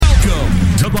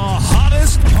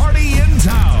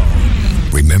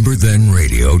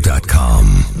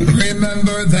RememberThenRadio.com.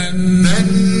 Remember then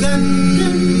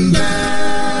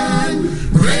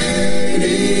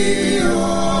radio.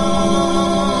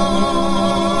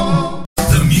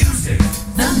 The music.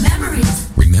 The memories.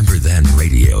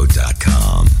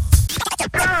 RememberThenRadio.com.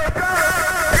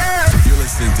 You're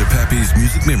listening to Pappy's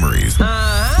Music Memories with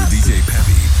DJ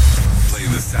Pappy,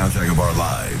 playing the soundtrack of our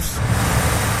lives.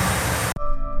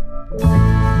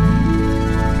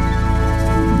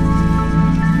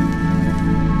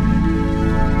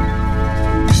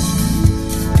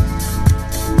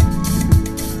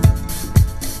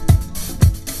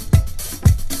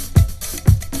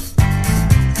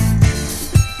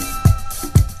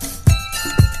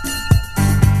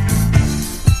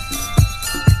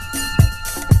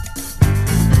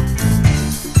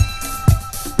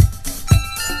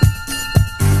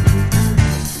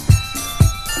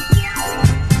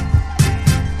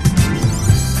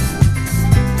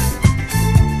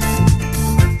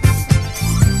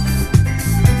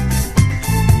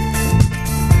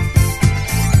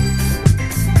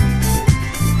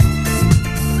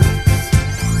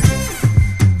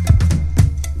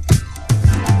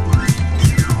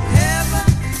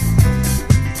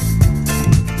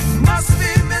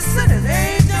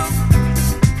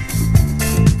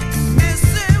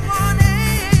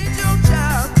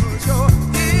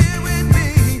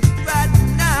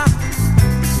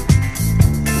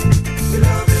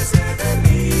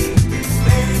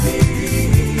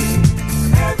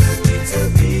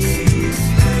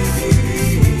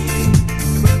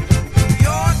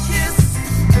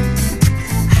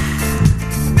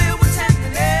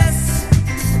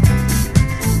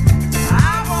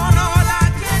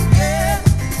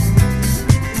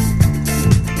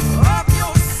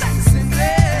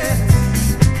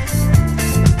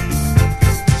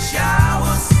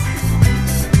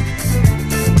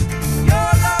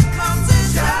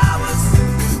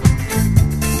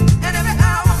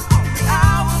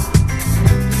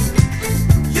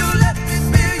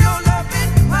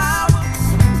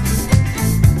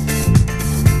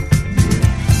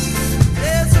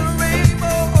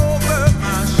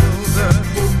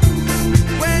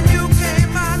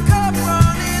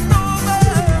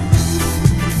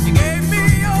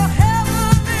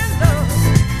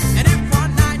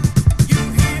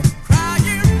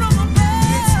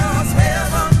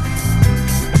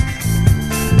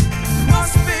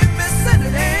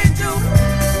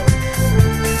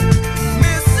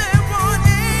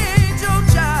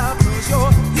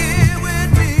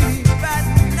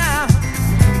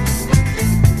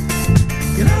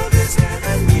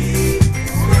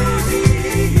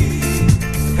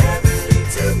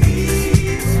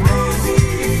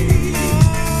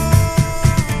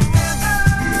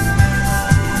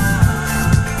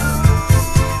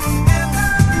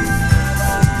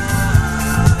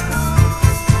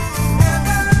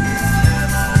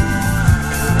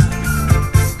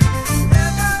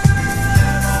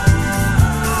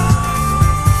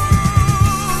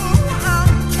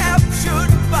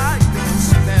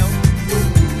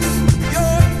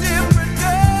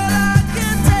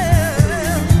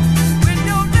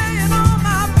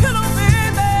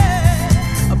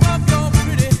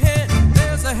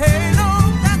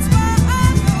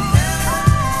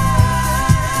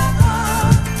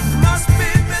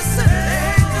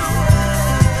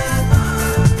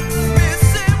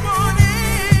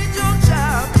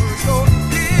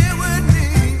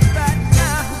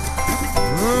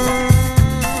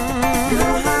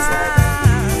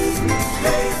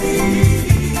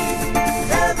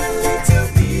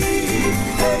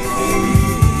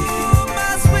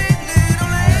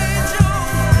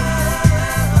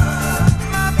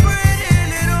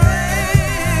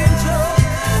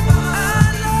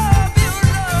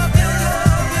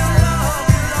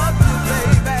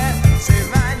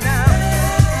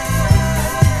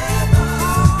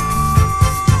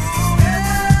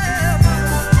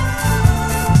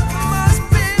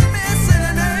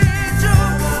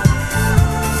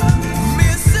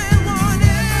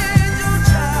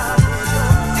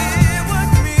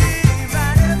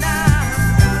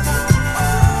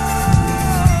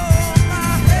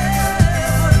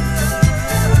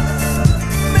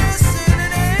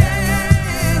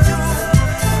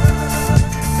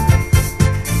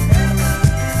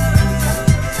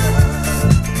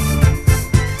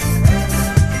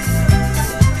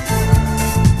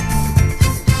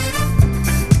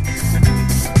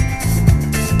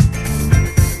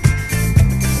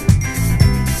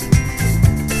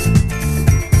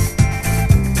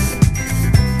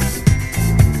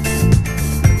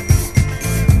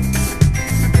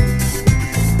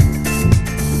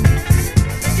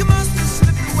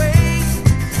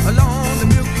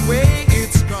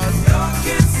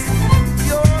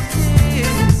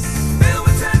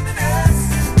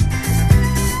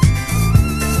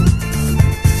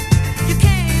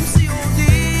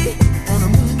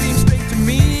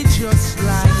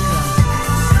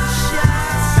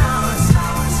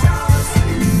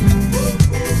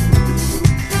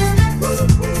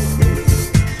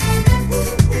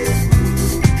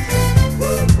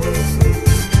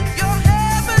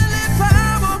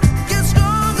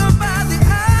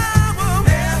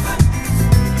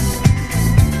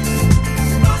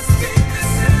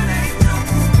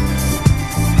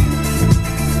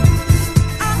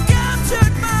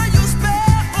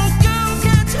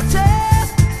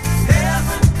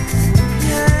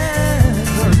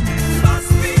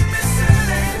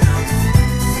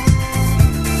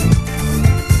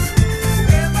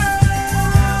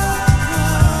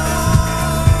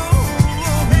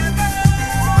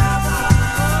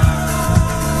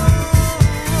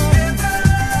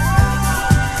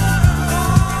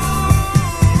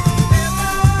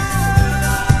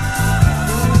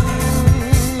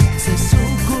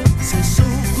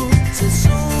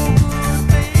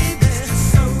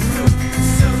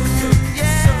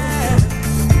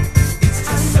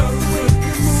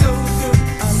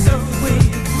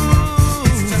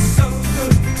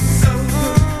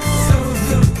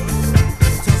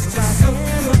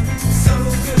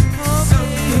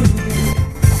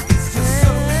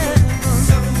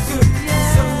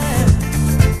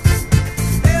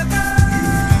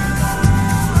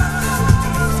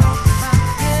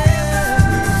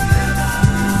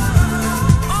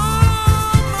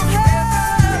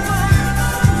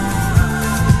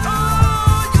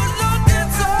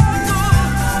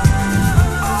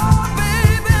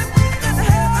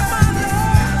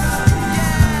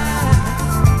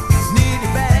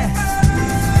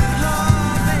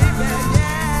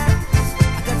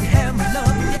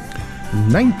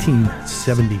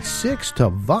 1976,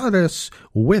 Tavares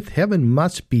with Heaven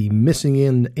Must Be Missing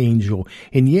an Angel.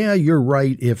 And yeah, you're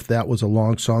right, if that was a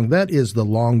long song. That is the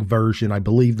long version, I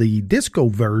believe the disco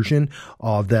version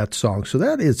of that song. So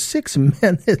that is 6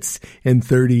 minutes and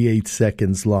 38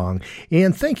 seconds long.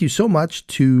 And thank you so much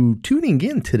to tuning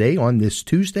in today on this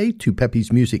Tuesday to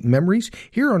Pepe's Music Memories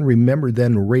here on Remember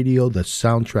Then Radio, the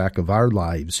soundtrack of our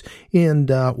lives.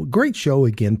 And great show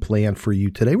again planned for you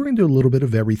today. We're going to do a little bit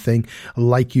of everything.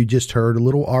 Like you just heard, a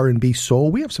little R&B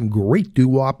soul. We have some great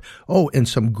doo-wop. Oh, and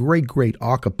some great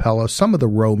a cappella, some of the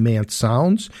romance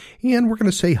sounds. And we're going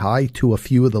to say hi to a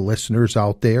few of the listeners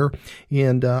out there.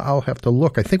 And I'll have to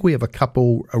look. I think we have a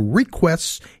couple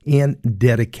requests and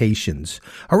dedications.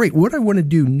 All right, what I want to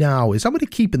do now is I'm going to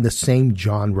keep in the same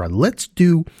genre. Let's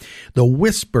do the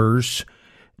Whispers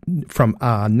from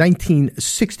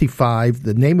 1965,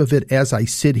 the name of it, As I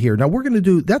Sit Here. Now we're going to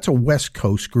do, that's a West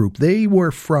Coast group. They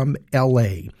were from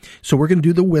L.A. So we're going to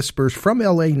do the Whispers from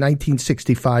L.A.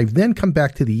 1965, then come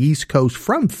back to the East Coast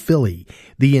from Philly,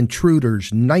 the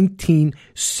Intruders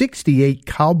 1968,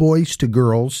 Cowboys to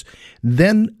Girls,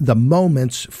 then the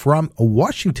Moments from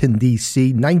Washington,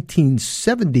 D.C.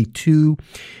 1972.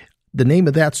 The name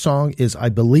of that song is I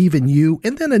Believe in You.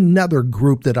 And then another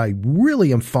group that I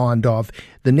really am fond of.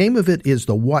 The name of it is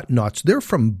the Whatnots. They're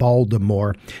from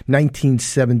Baltimore,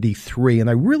 1973. And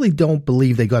I really don't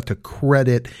believe they got the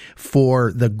credit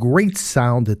for the great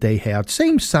sound that they have.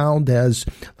 Same sound as,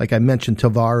 like I mentioned,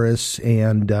 Tavares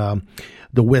and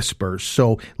the Whispers.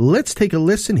 So let's take a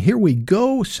listen. Here we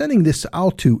go. Sending this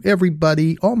out to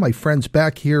everybody, all my friends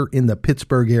back here in the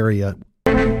Pittsburgh area.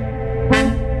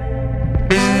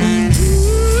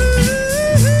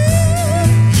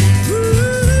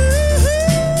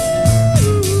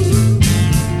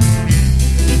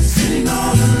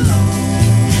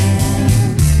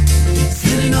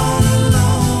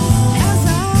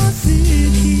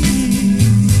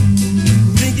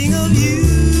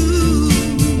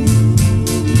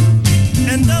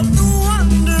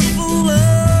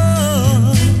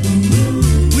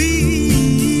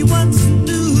 We once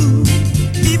knew.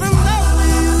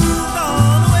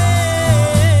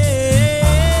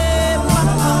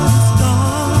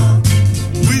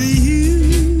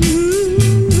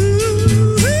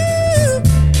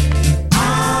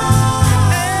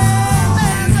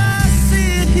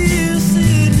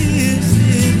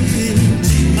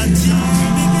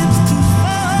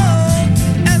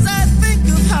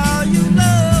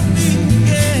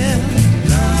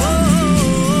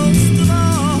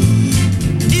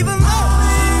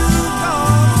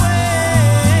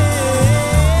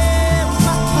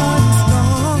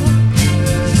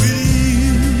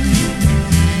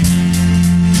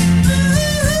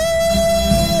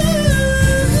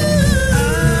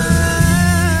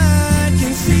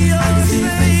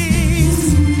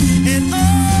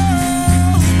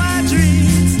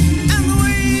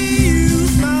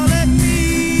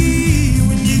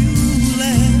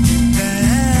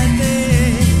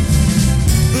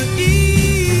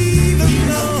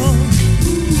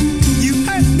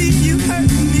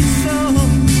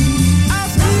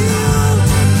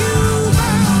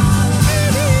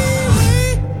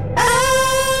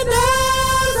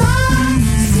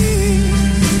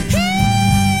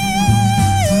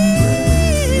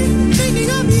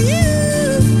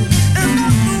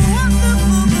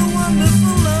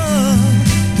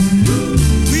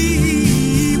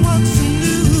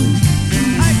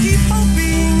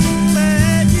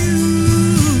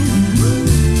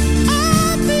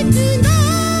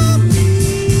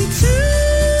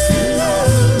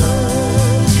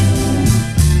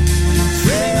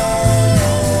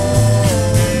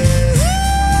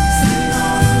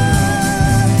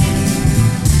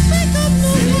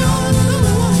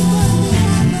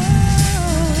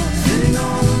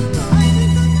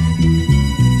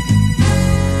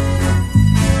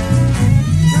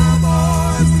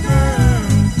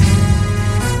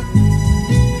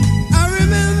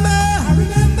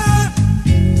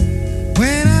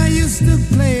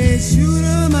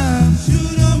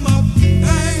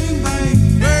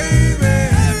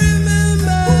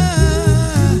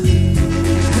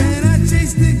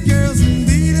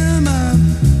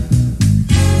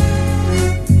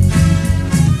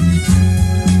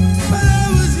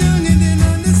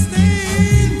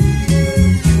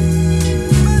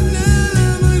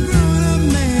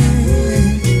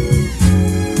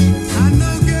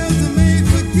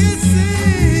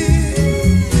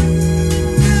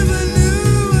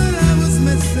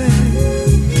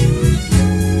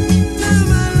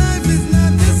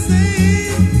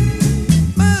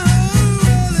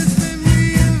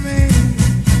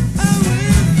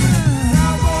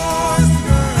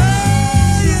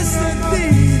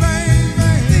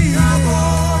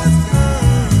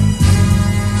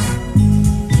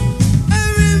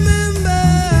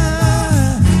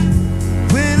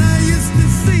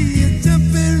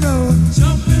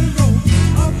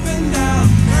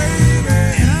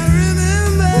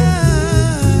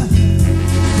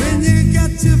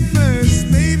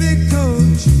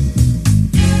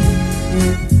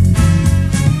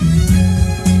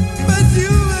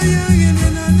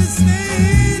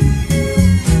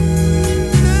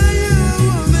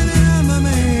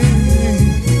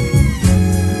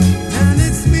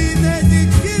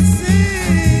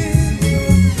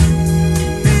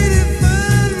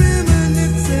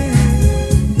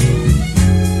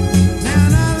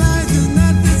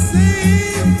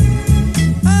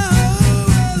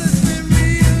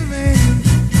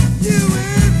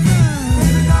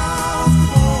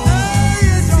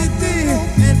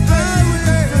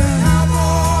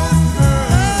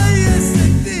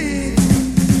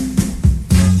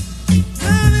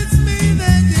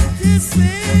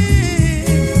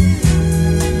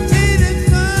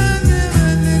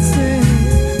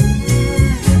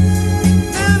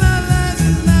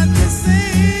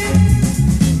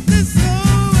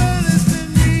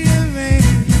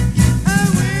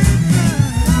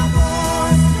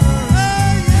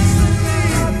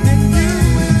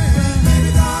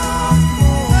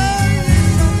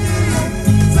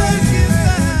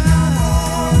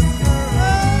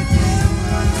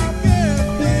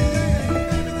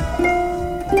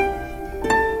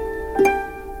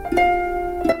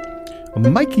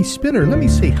 Mikey Spinner, let me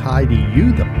say hi to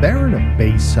you, the Baron of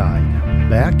Bayside,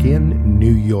 back in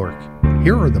New York.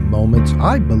 Here are the moments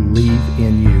I believe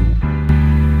in you.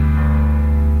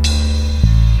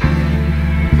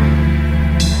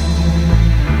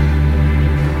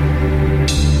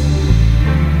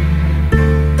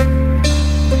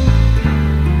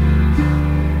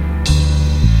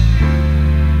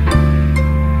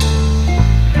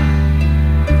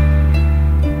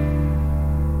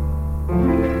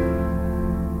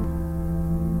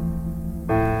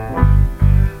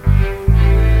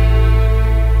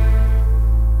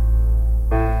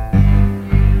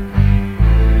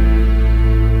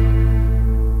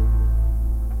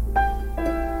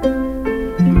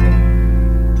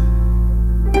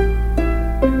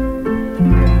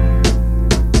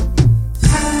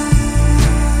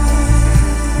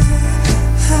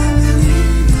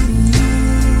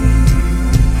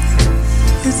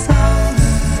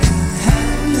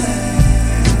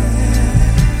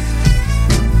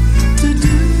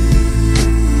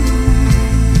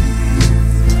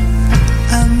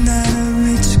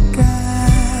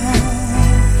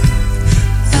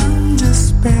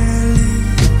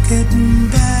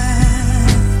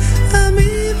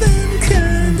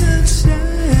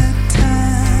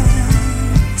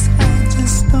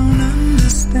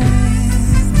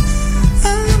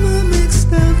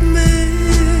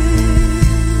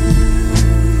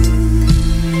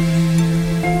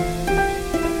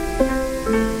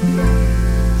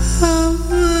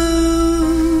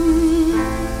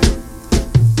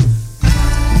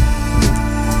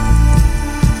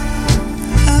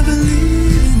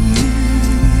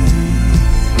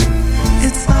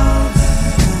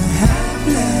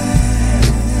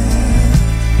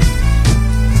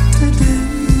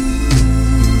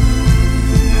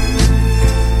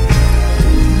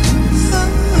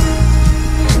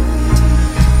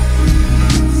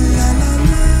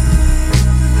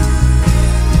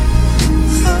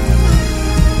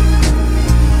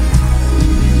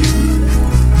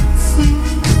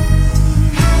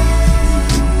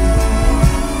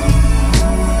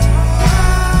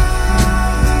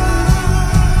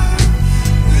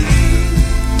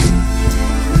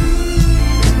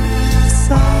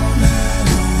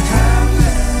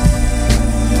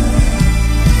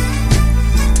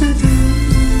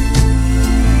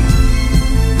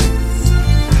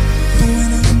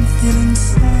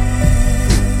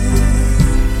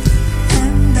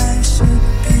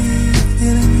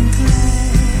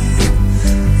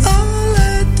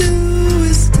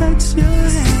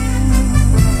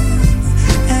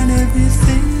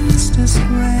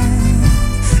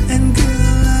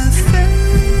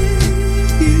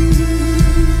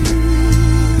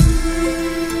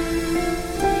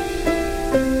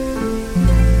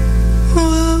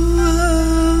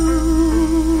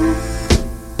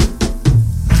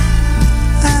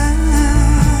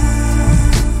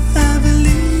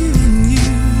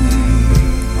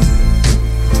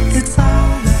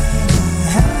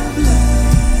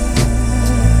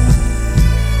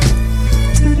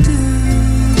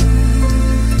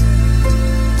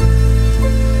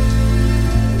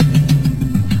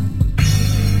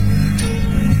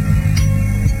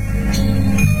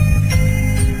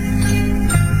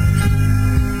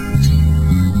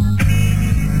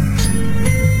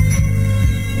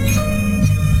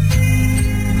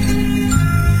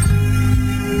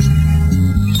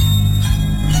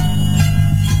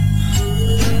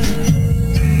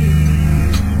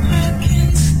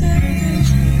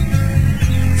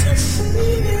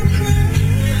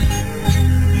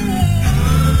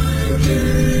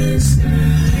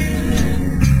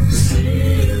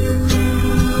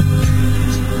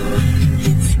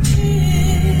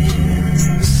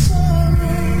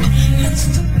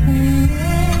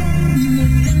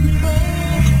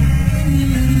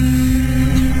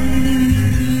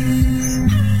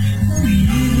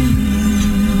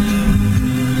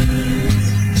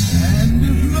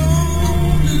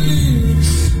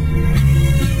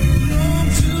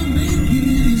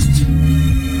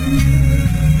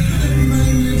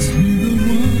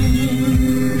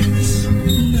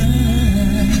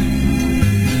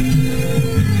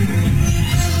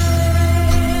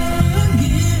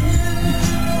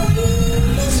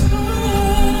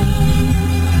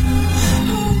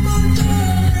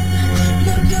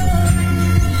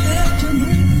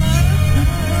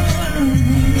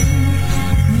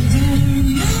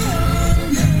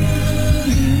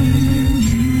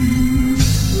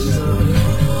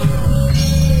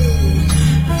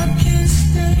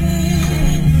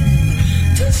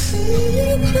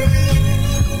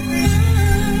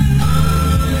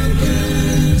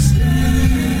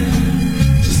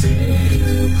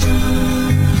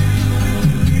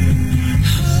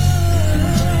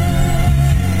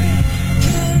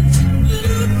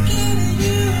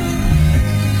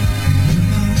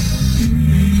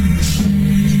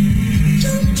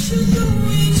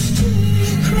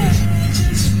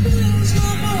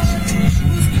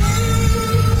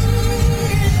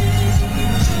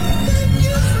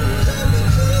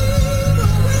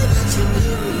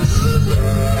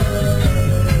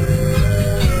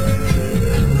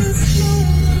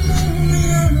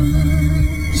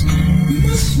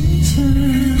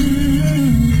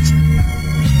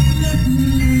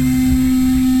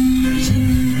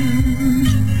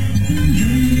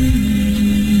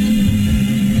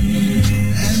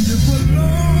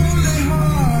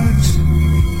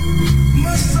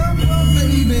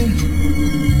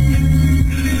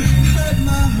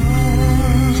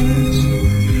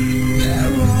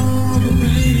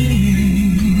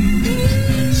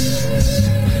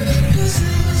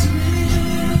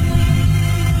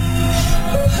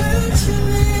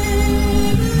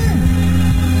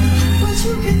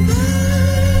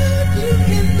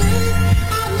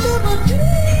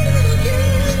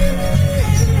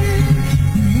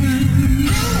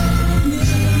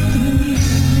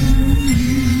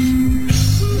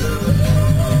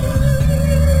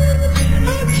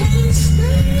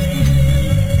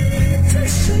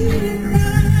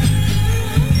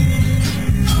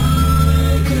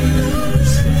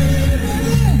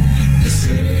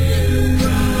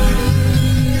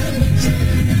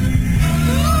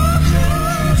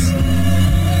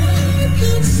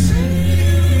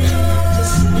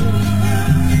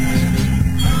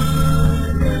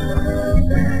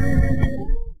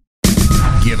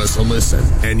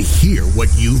 And hear what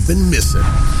you've been missing.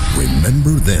 Remember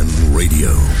Then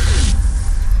Radio.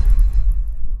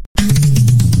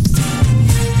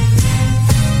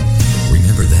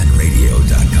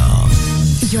 RememberThenRadio.com.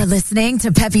 You're listening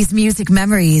to Peppy's Music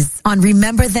Memories on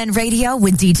Remember Then Radio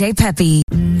with DJ Peppy.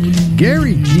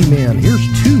 Gary G-Man, here's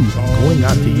two going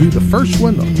out to you. The first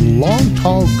one, Long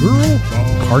Tall Girl,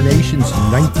 Carnations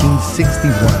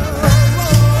 1961.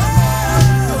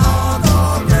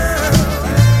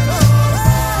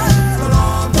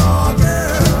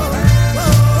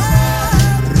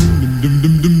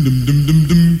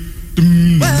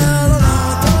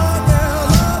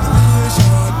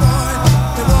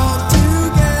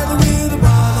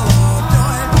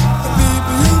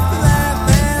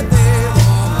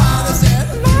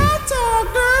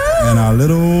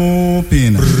 Little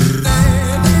peanut.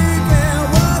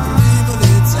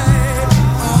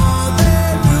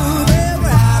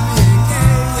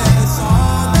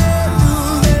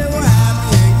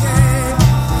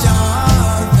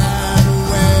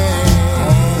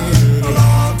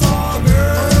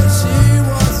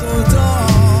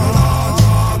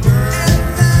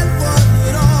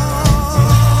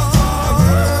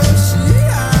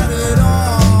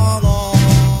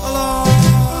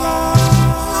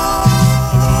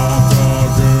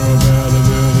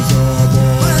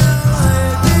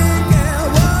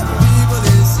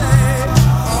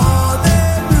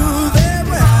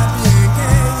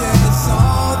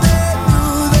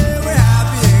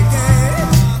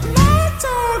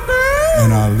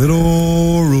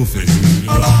 Little Rufus.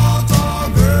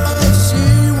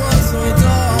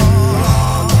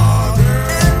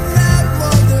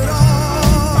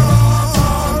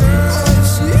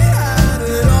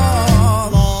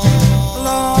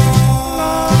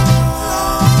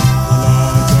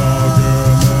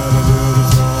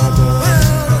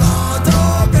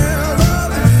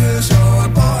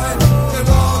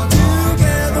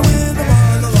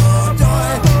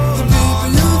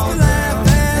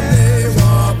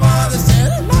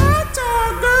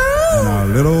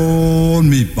 Little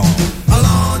meatball.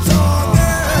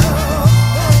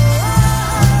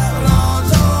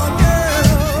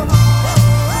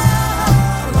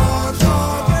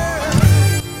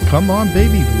 Come on,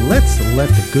 baby, let's let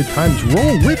the good times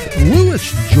roll with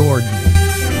Louis Jordan.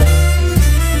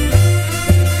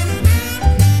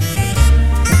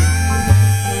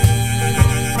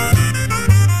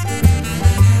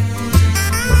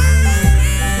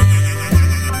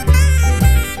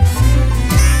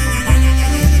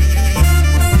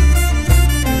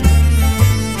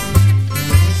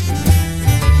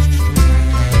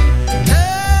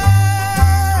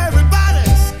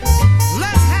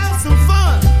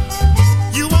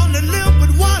 You only live but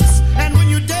once, and when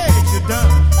you're dead, you're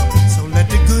done. So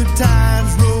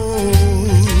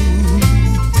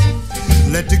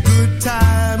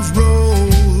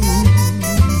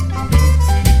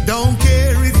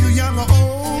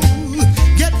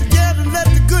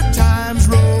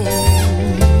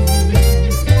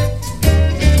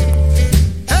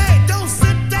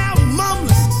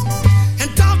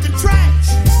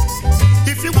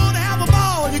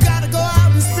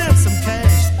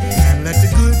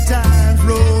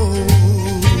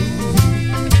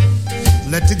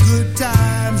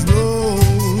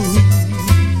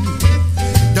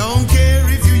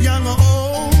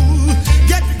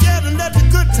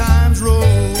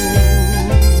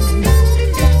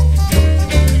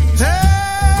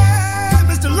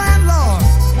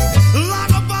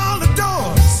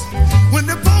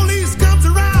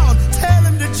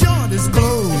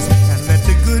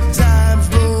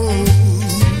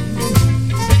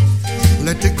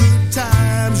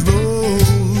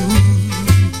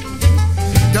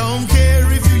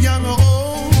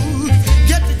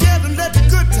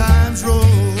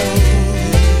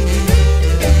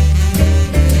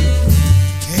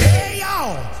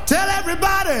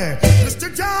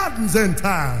comes in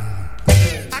time.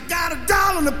 I got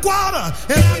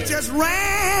 $1.25 and I just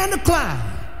ran the climb.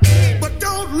 But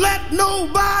don't let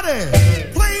nobody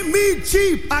play me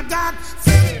cheap. I got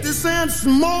 50 cents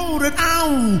more that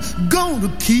I'm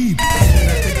gonna keep.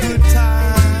 Let the good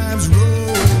times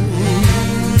roll.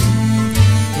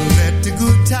 Let the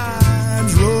good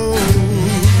times roll.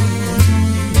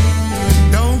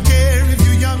 Don't care if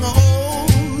you're young or old.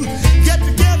 Get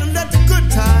together and let the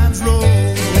good times roll.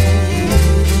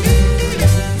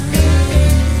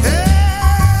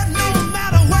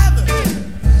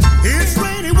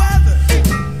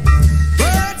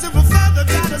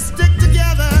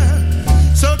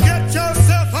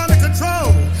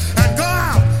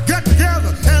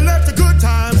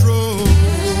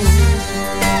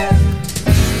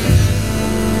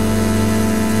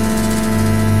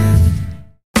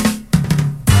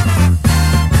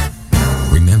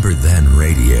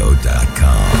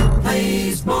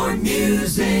 Plays more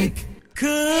music.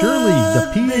 Shirley, the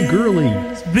P. Gurley,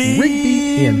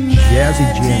 Rigby, and Jazzy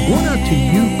Jam. Going out to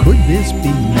you, Could This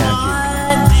Be Magic?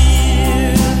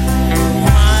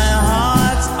 My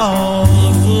heart's all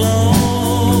aglow.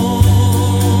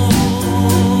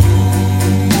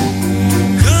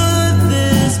 Could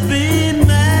this be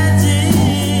magic?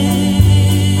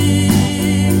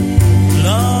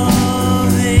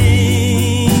 Loving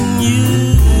you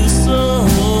so.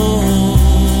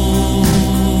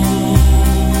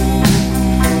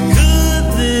 Could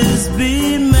this be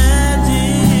magic,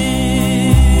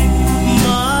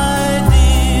 my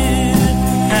dear,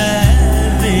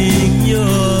 having your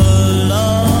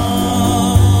love?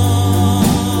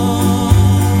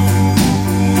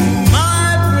 My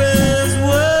prayers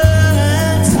were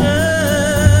answered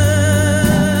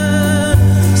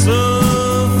so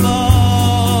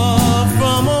far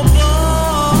from above.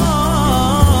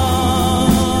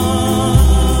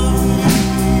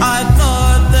 I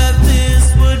thought that this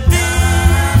would be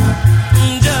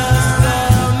just a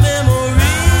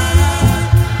memory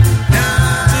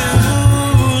to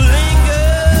linger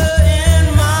in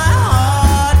my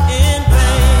heart in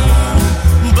pain.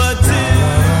 But to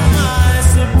my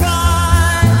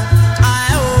surprise, I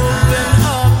opened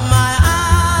up my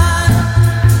eyes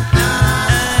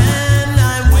and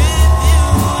I'm with you,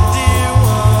 dear,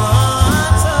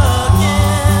 once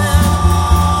again.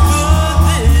 Could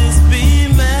this be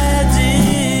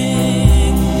magic,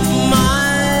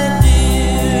 my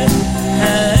dear,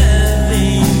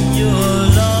 having your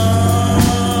love?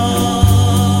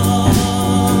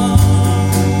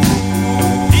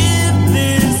 If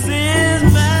this is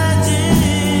magic,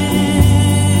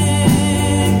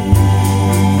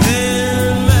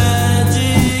 then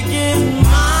magic is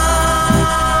mine.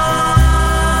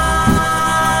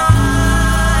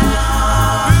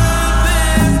 Could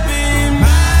this be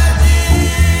magic?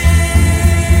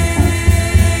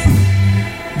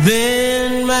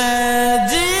 Then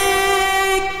magic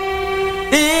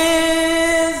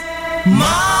is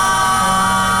mine.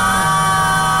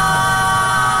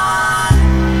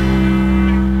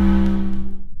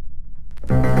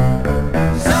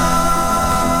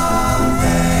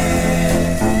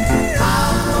 Someday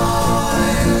I'll fall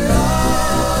in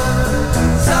love.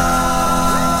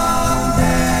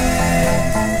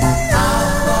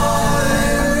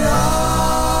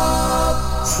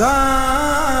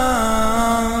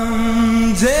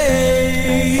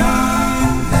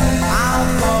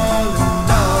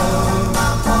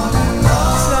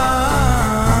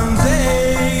 Someday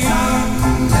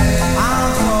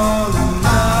I'll fall in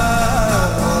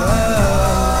love.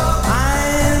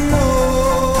 I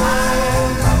know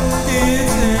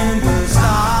it's in the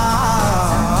stars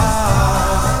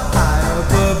high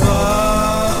up above.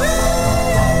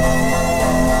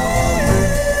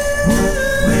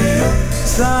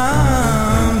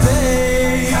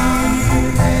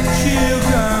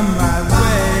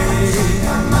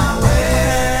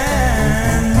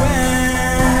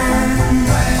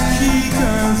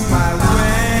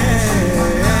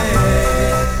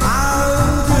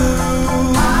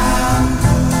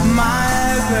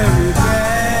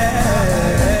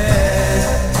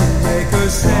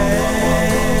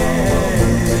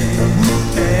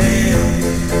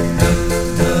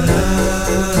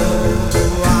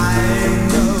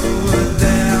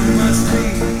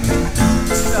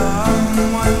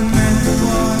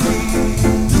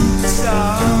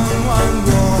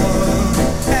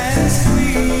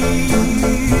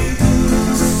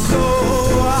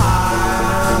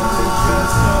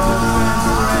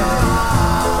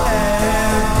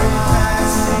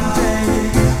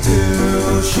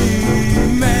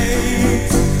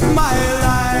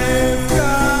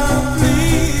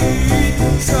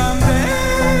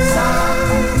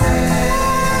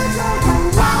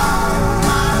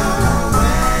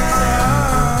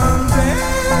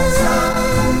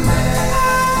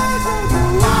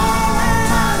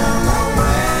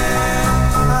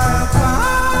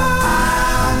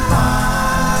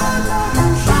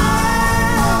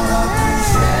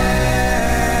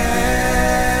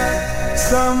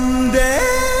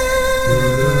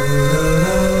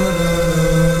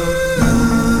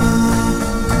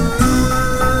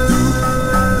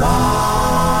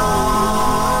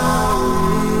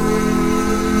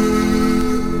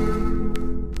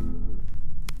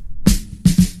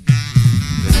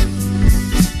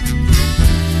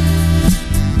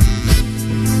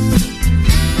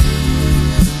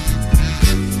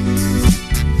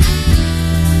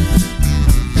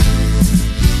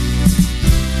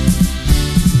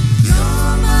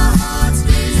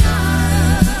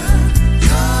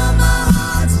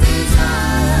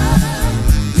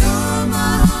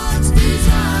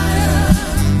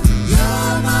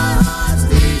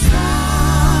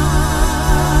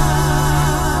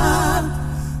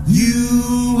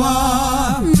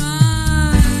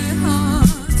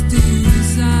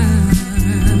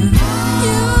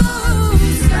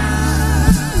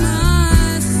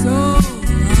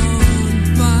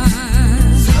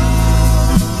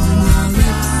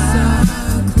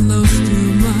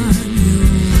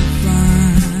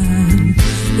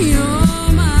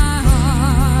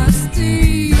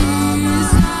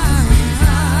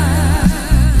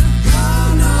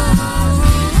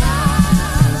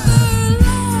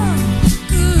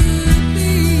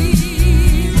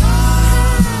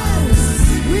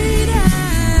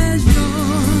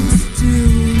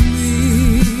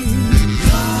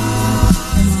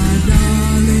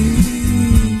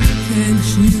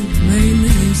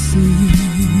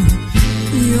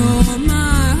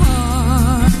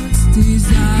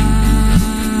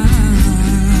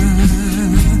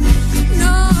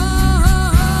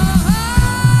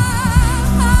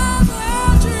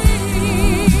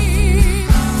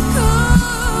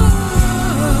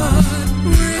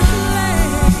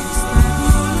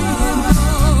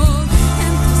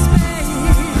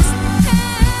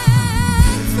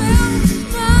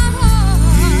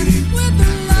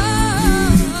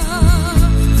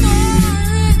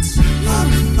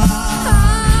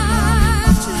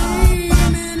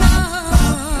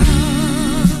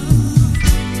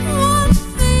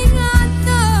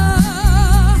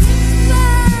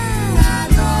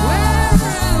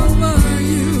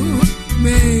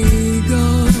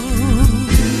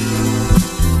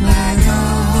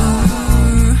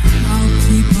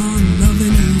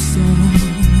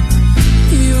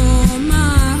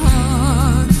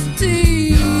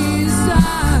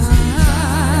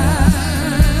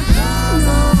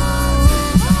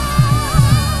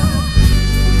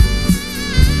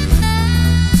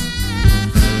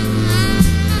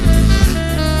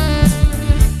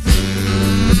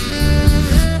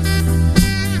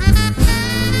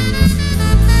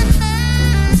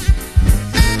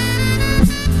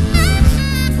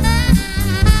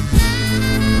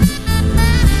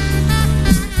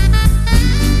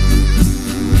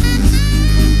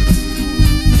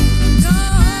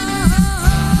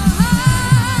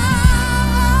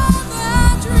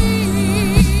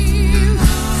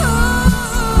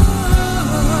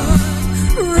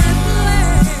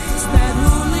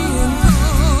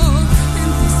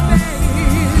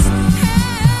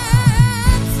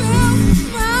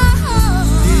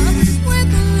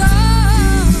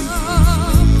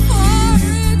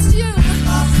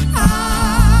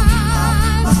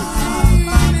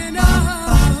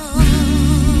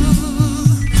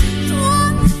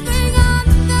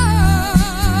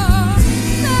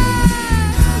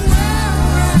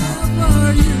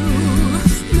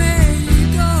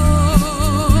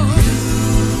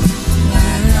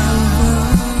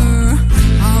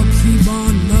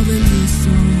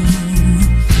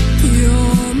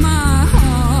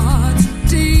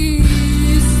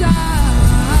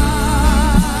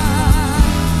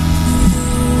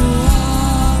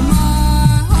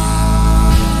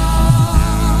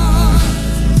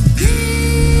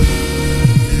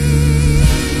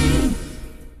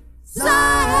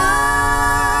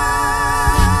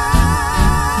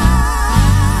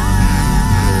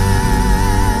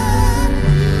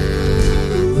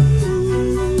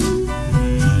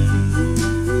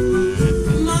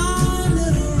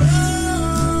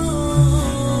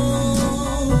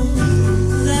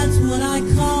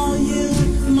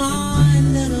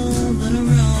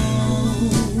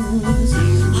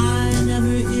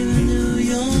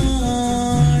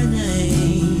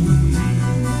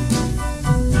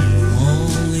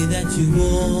 you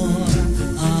wore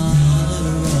a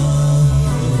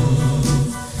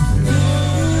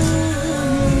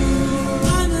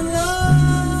I'm in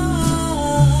love.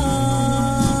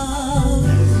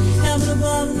 Heaven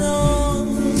above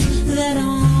knows that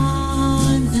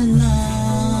I'm in love.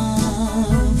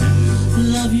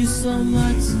 Love you so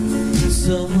much,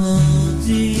 so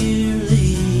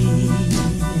dearly.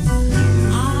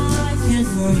 I can't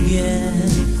forget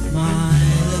my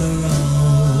little rose.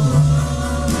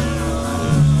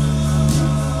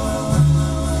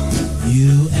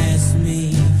 You asked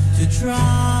me to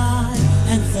try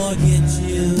and forget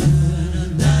you,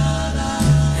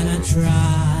 and I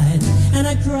tried and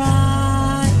I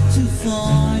tried to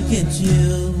forget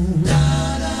you.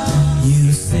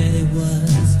 You said it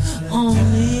was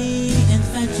only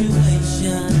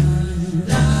infatuation.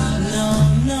 No,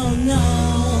 no, no.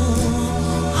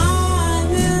 I'm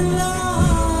in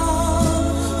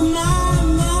love. My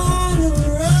little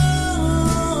rose.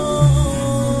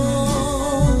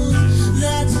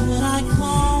 That's what I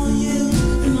call you,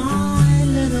 my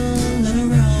little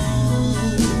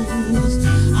rose.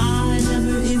 I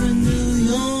never even knew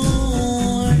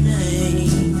your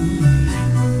name.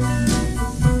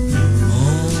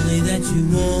 Only that you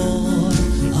wore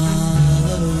a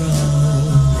little rose.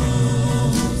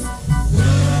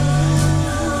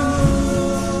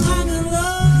 I'm in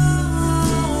love.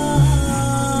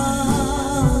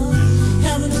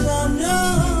 Heaven above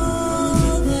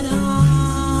knows that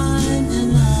I'm in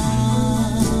love.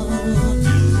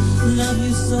 Love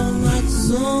you so much,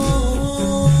 so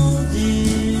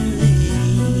dearly.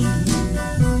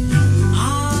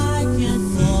 I can't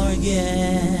forget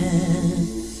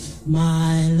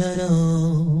my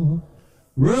little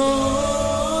rose.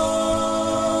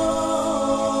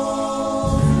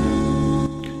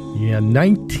 Yeah,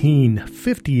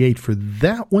 1958 for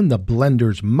that one, the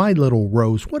Blenders, My Little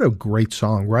Rose. What a great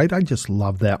song, right? I just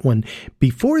love that one.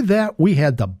 Before that, we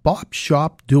had the Bop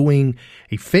Shop doing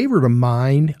a favorite of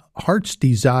mine, Heart's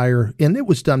Desire, and it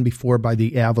was done before by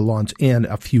the Avalons and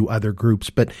a few other groups,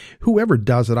 but whoever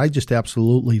does it, I just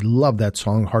absolutely love that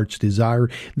song, Heart's Desire.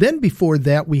 Then before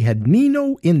that, we had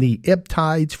Nino in the Ebb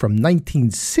Tides from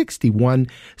 1961,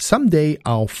 Someday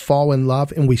I'll Fall in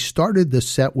Love, and we started the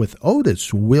set with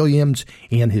Otis Williams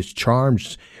and his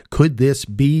Charms. Could This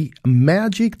Be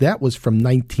Magic? That was from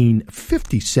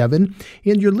 1957.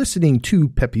 And you're listening to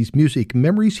Pepe's Music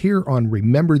Memories here on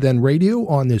Remember Then Radio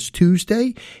on this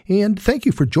Tuesday. And thank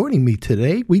you for joining me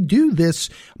today. We do this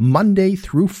Monday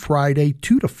through Friday,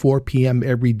 2 to 4 p.m.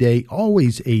 every day.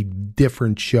 Always a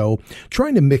different show.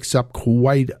 Trying to mix up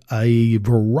quite a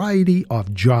variety of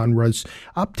genres.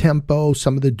 Up-tempo,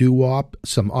 some of the doo-wop,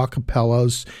 some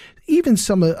acapellas, even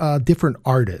some different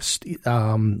artists,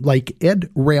 like Ed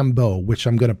Rambeau, which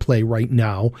I'm going to play right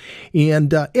now.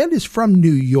 And Ed is from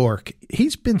New York.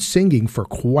 He's been singing for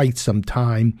quite some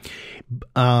time.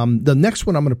 The next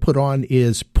one I'm going to put on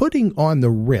is Putting on the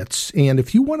Ritz. And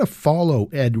if you want to follow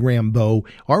Ed Rambeau,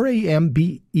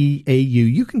 Rambeau,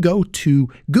 you can go to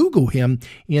Google him,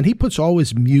 and he puts all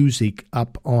his music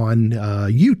up on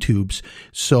YouTube's.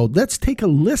 So let's take a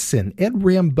listen. Ed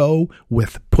Rambeau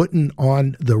with Putting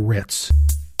on the Ritz.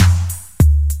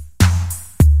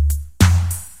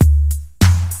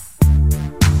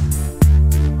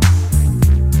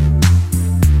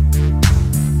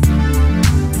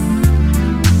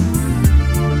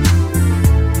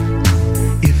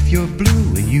 If you're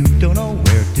blue and you don't know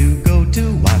where to go to,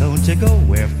 why don't you go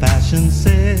where fashion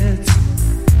sits?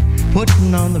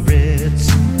 Putting on the Ritz.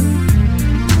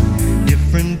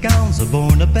 Different gowns are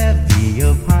born a bevy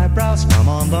of highbrows from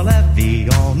on the levee,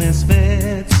 all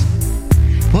misfits.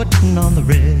 Putting on the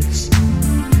Ritz.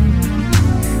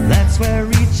 That's where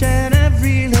each and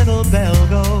every little belle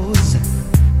goes.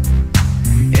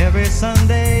 Every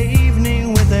Sunday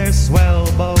evening with their swell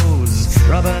bows,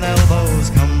 rubbing elbows.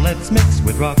 Come, let's mix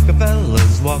with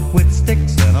Rockefellers, walk with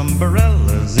sticks and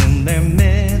umbrellas in their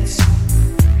midst.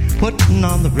 Putting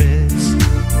on the Ritz.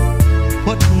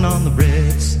 Putting on the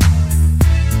Ritz.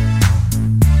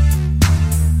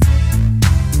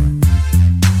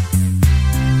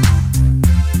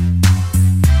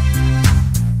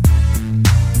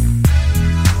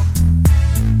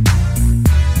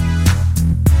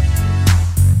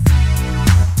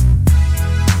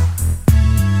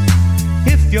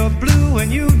 If you're blue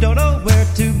and you don't know where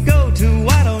to go to,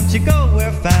 why don't you go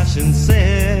where fashion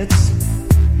sits?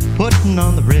 Putting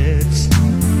on the Ritz.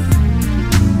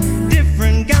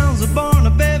 Different gowns are born a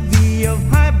bevy of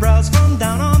highbrows from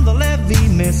down on the levee,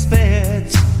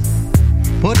 misfits.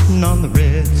 Putting on the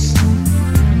Ritz.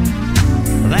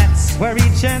 That's where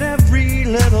each and every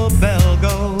little belle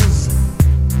goes.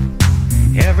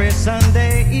 Every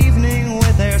Sunday evening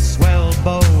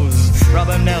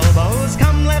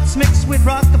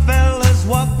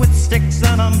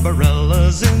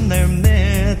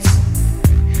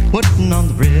putting on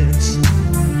the Ritz,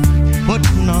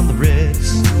 putting on the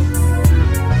Ritz.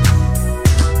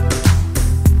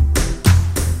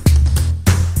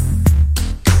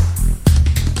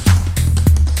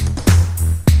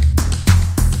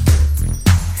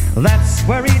 That's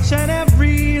where each and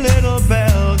every little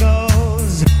belle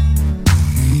goes,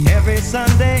 every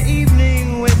Sunday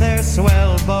evening with their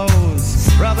swell bows,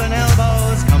 rubbing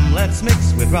elbows. Come, let's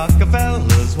mix with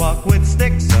Rockefellers, walk with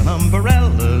sticks and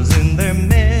umbrellas in their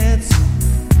midst,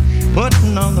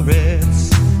 putting on the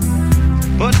Ritz,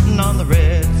 putting on the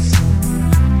Ritz,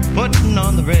 putting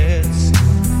on the Ritz,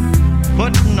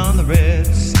 putting on the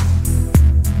Ritz.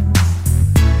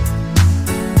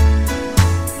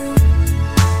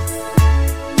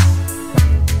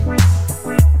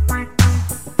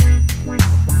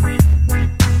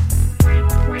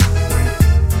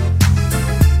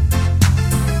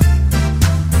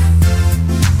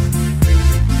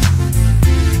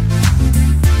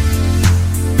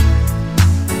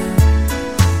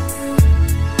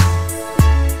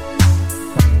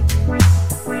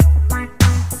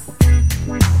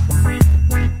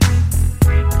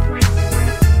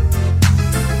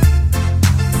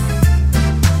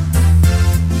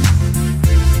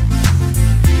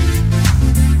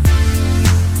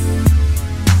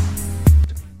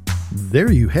 There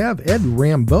you have Ed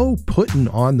Rambeau putting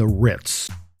on the Ritz.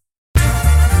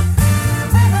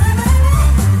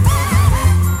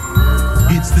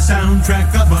 It's the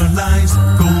soundtrack of our lives,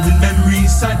 golden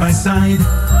memories side by side.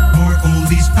 More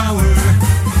oldies power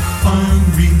on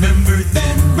Remember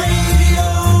Then Radio.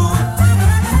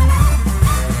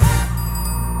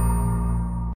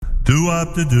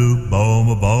 Do-wop to do,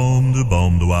 boom-a-boom,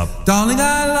 do-boom, do-wop. Darling,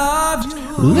 I love you.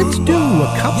 Let's do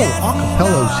a couple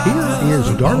acapellas. Here is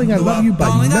Darling I Love You by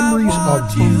Memories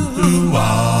of You.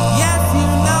 Yes, you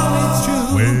know it's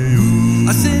true.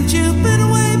 I sent you been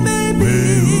away, baby.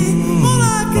 All I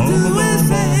can do is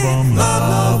say, love,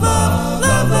 love, love,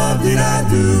 love, love, did I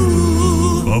do?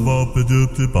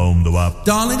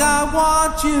 Darling, I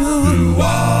want you.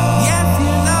 Yes,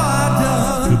 you know I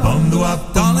do.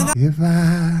 Darling, if I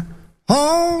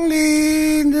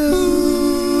only knew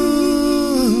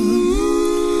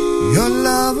your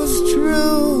love was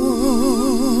true,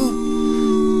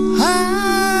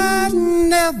 I'd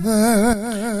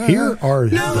never. Here are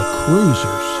the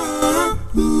Cruisers.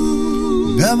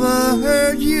 Never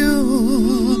hurt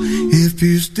you. If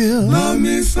you still love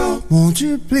me so, won't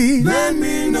you please let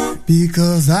me know?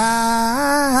 Because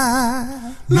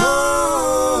I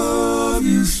love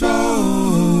you so.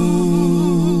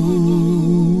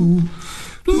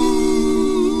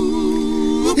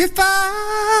 If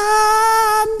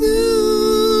I knew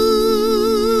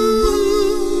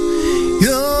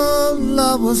your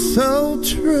love was so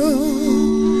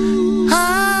true,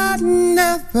 I'd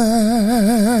never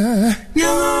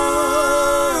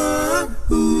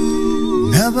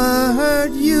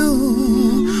hurt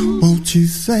you. Won't you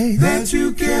say that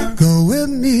you care? Go with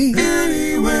me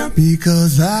anywhere,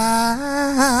 because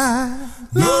I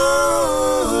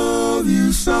love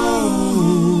you so.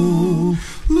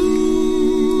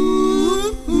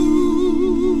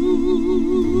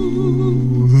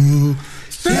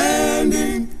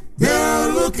 Standing there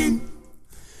looking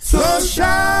so shy,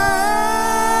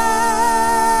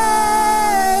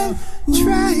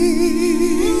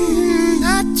 trying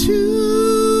not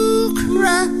to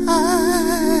cry.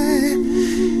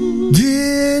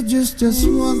 Dear, just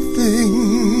one thing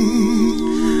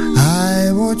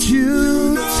I want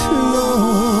you to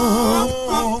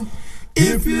know.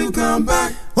 If you come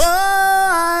back, oh,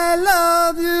 I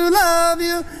love you, love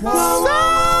you. So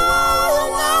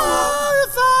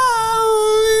if I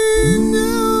only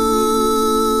knew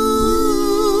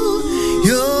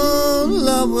your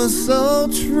love was so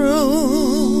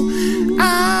true,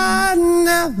 I'd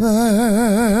never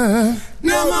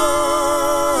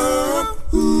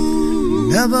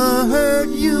hurt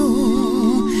you.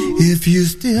 If you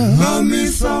still love me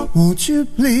so, won't you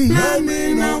please let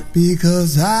me know?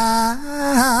 Because I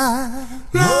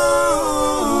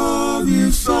love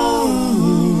you so.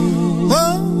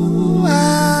 Oh, I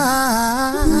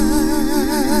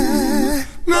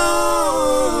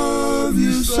love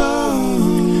you so.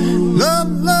 Love,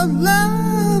 love,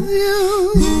 love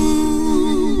you.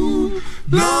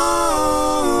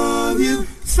 Love you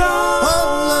so. Oh,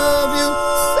 love you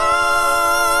so.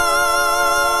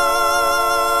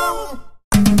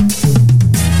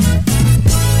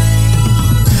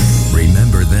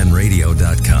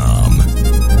 RememberThenRadio.com.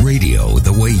 Radio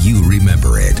the way you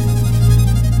remember it.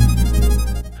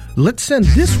 Let's send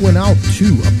this one out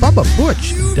to Bubba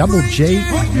Butch, Double J,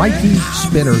 Mikey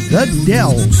Spinner, The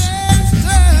Dells.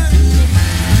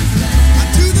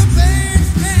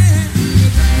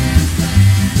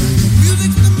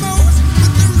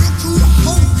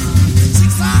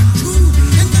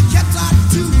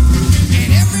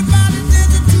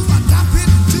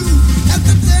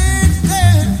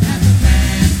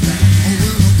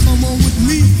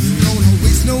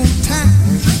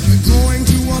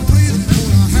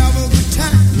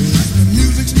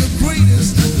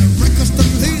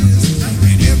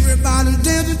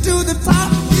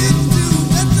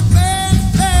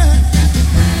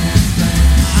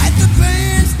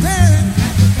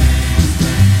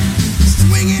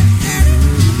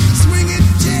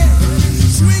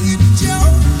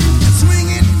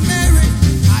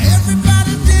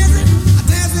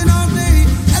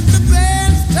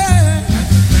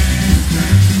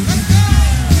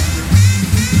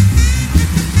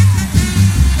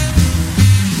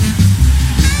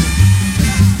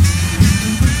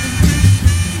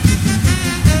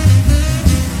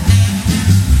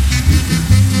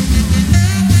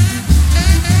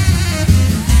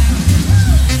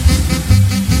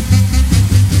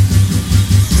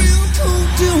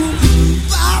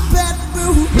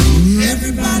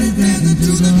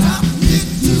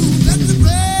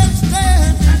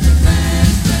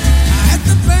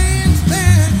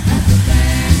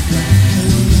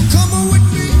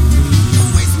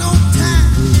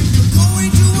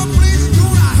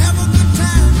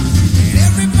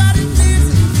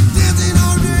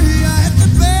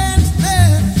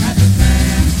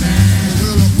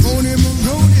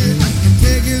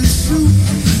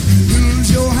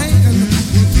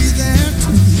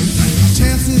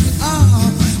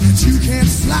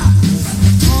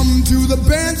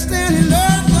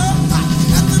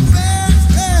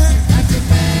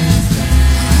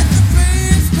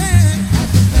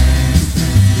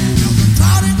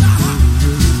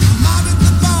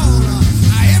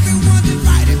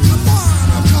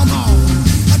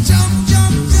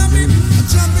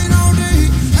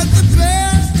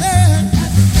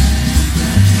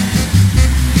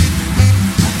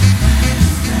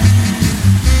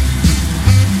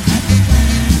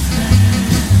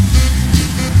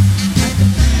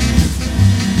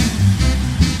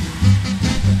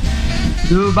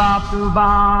 Doo-bop,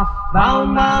 doo-bop,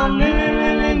 bow-bow,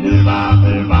 lily, doo-bop,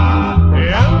 doo-bop,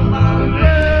 bow-bow,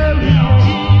 lily.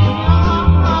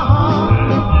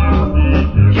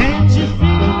 Can't you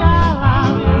see our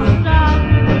life is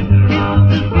starting? It's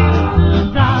a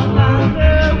beautiful dark and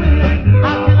lily.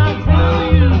 How can I tell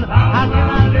you? How can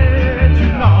I let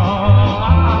you know?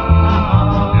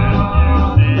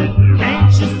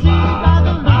 Can't you see by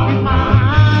the look in my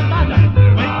eye, by the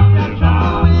way you're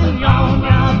trembling on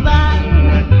your back?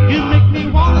 You make me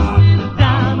wanna sit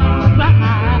down and cry.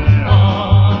 Oh,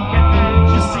 can't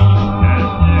you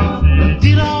see?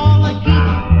 Did all I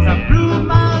could to prove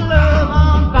my love.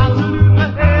 I'm about to lose my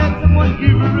head. Someone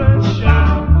give her a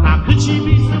shot. How could she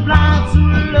be so blind to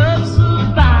a love so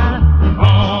fine?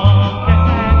 Oh,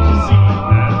 can't you see?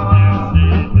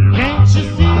 Can't you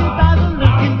see by the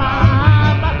look in my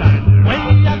eye, by the way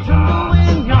I tremble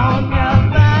when you're on your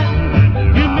back?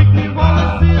 You make me wanna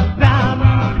sit down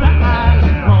and cry.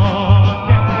 Oh,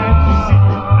 can't you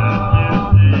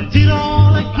see? Did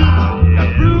all I could to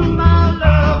prove my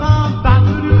love. I'm about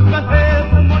to lose my head.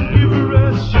 Someone give her a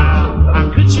shot. How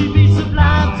could she be so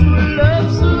blind to a love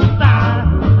so fine?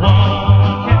 Oh,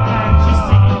 can't you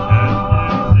see?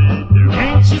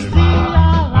 Can't you see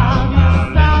our love is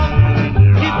starting?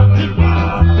 It's a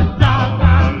beautiful dark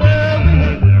and lovely.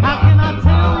 How can I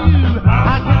tell you?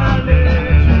 How can I let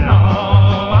you know?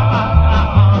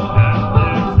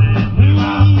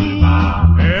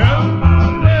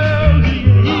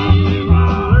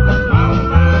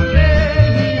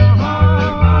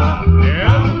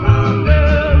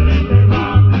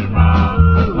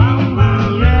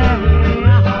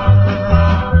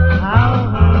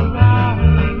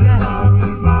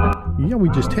 Yeah, we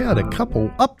just had a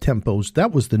couple up-tempos.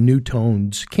 That was the New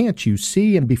Tones, Can't You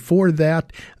See? And before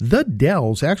that, The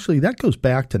Dells. Actually, that goes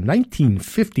back to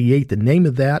 1958. The name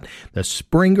of that, The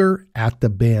Springer at the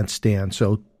Bandstand.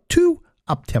 So two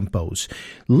up-tempos.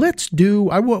 Let's do,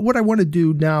 what I want to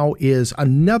do now is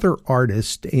another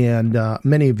artist, and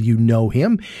many of you know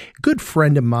him, good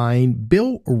friend of mine,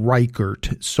 Bill Reichert.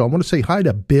 So I want to say hi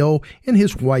to Bill and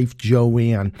his wife,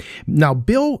 Joanne. Now,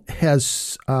 Bill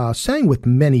has sang with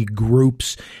many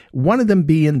groups, one of them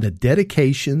being the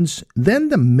Dedications, then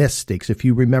the Mystics, if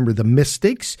you remember the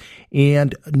Mystics,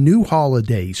 and New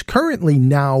Holidays. Currently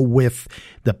now with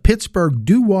the Pittsburgh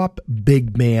Doo-Wop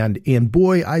Big Band, and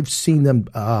boy, I've seen them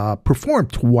perform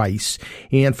twice.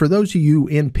 And for those of you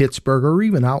in Pittsburgh or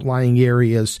even outlying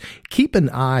areas, keep an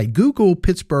eye, Google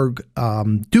Pittsburgh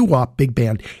Doo-Wop Big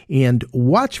Band and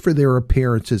watch for their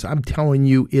appearances. I'm telling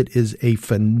you, it is a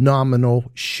phenomenal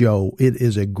show. It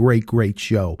is a great, great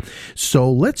show.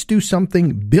 So let's do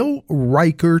something. Bill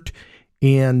Reichert,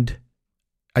 and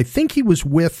I think he was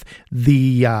with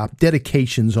the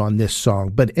Dedications on this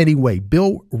song. But anyway,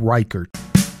 Bill Reichert.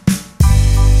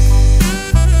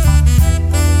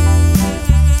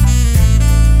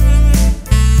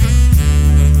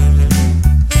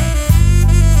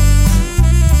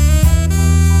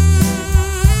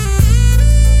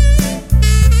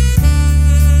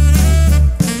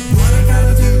 What I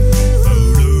gotta do?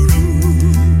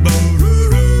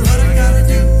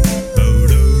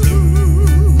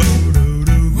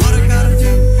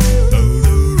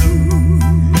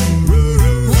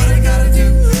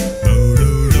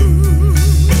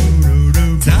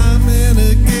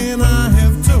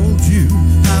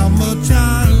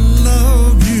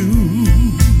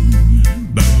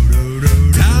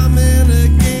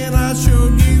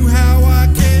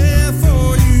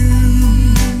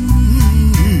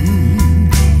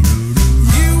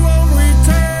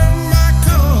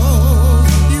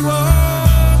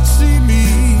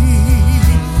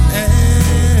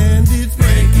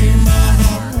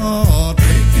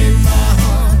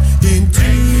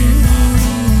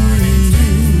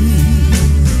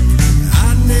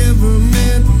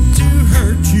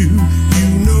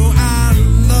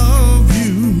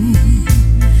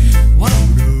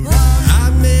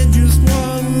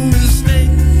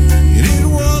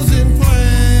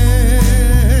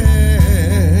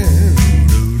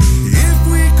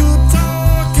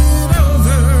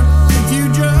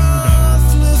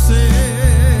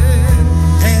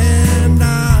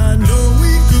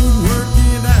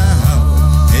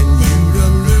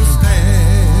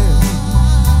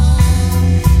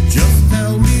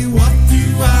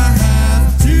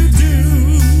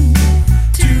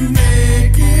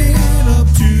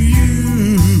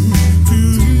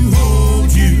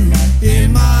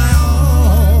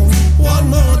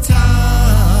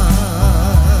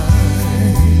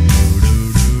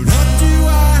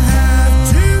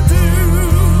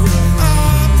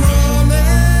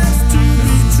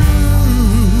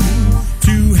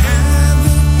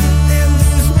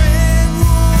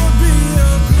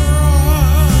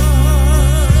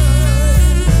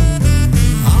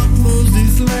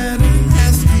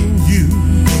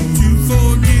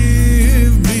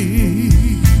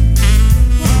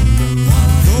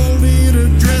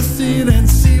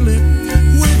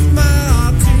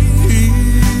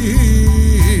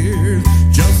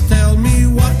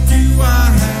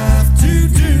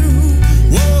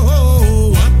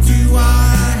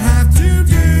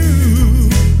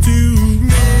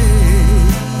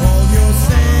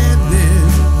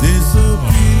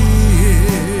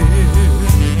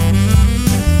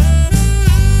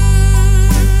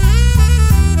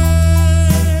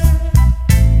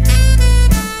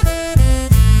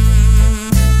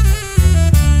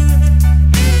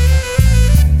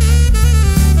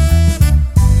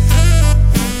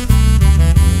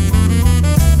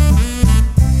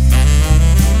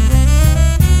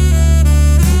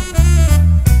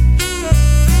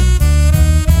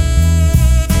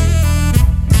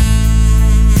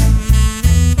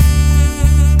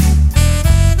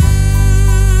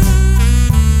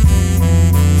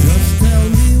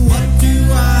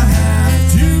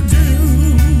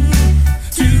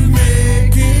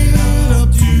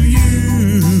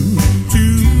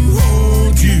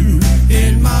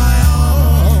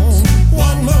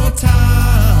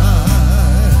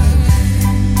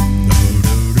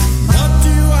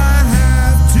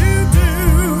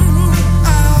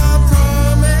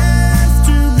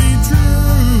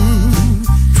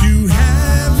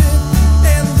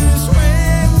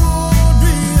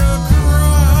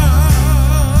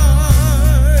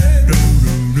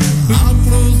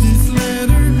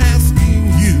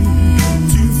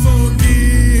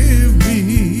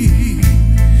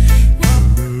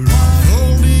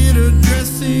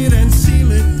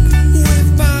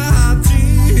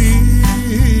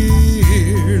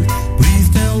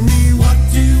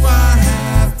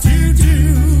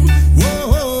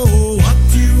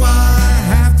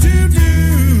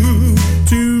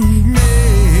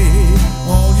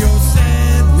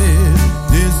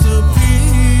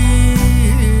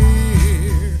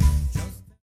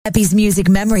 Peppy's Music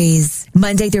Memories,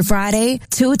 Monday through Friday,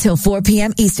 2 till 4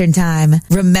 p.m. Eastern Time.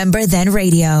 Remember Then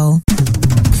Radio.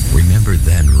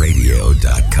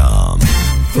 RememberThenRadio.com.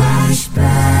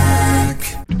 Flashback.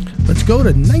 Let's go to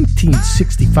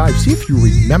 1965. See if you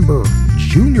remember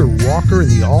Junior Walker and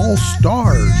the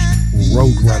All-Stars,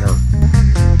 Roadrunner.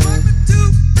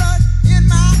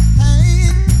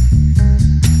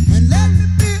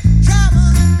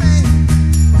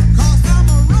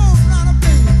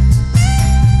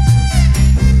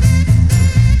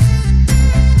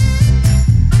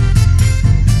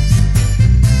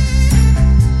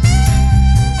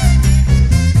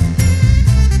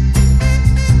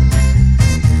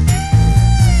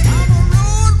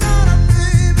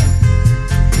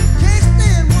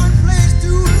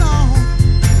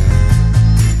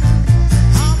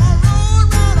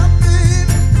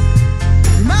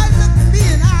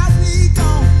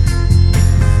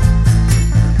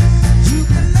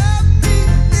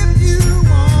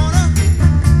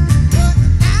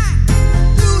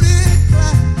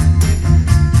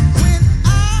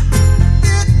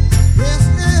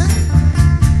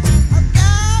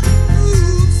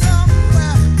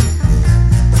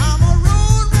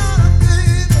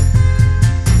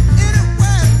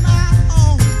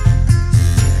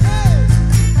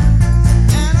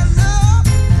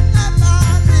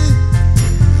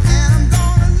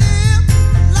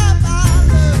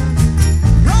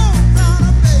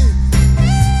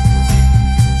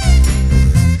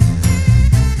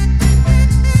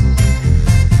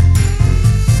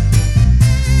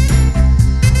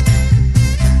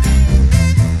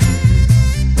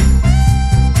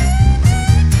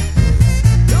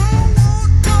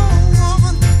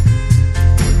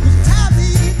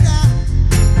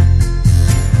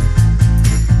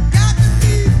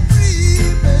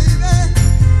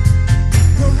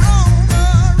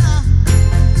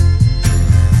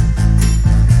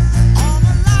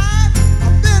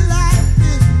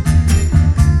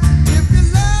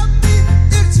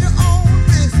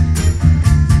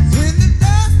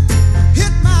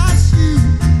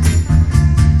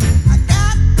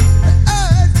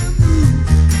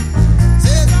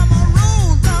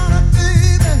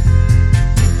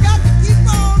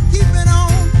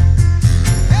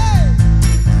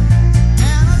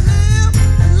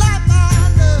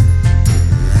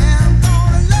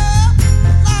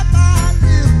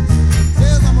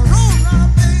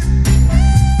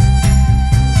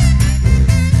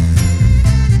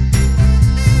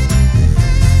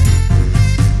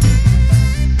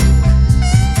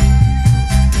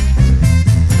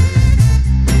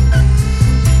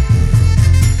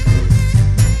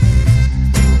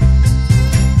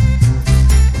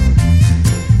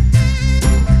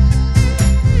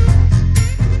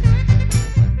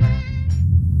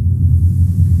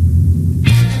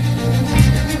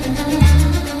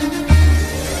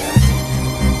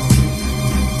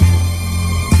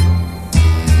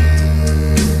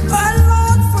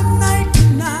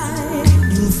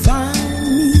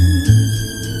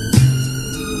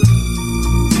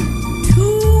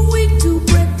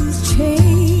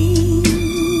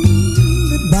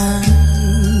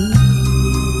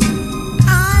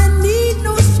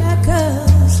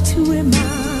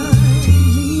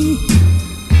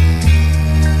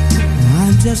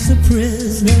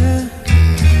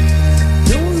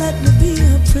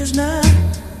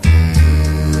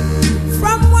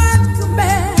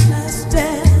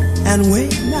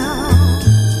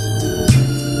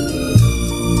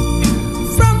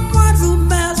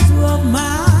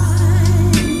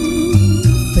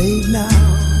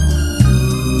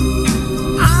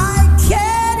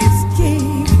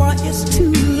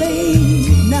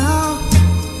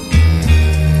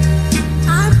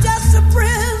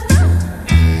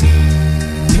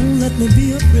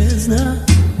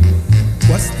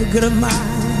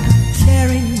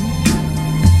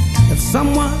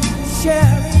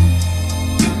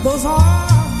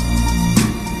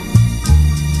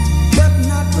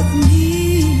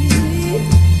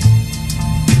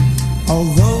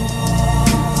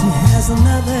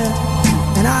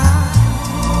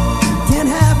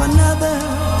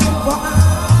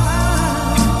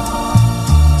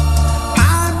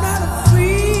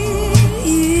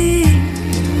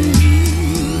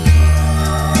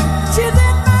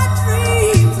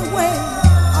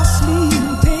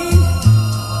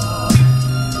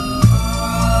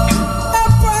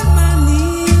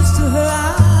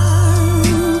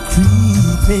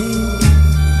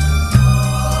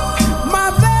 My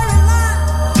very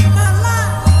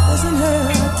life was in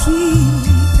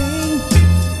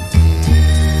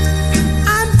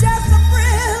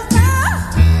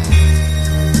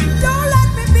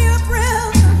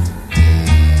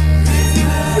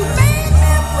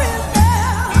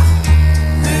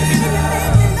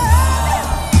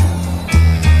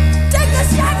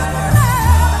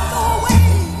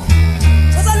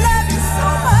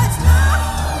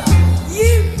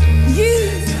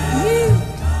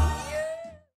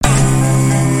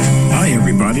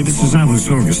Louis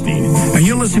Augustine, and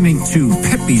you're listening to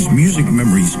Pepe's Music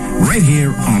Memories right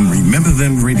here on Remember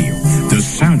Then Radio, the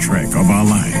soundtrack of our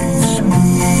lives.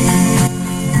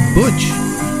 Butch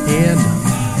and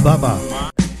Bubba.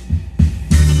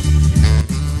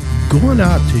 Going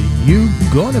out to You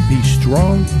Gonna Be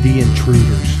Strong, The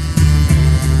Intruders.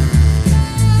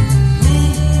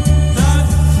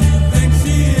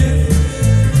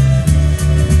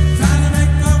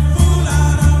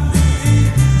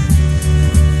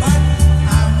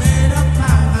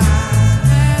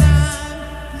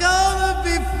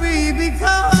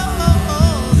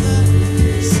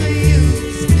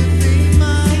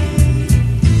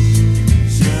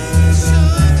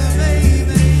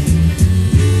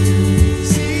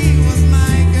 She was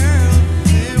my girl.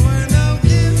 There were no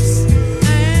gifts.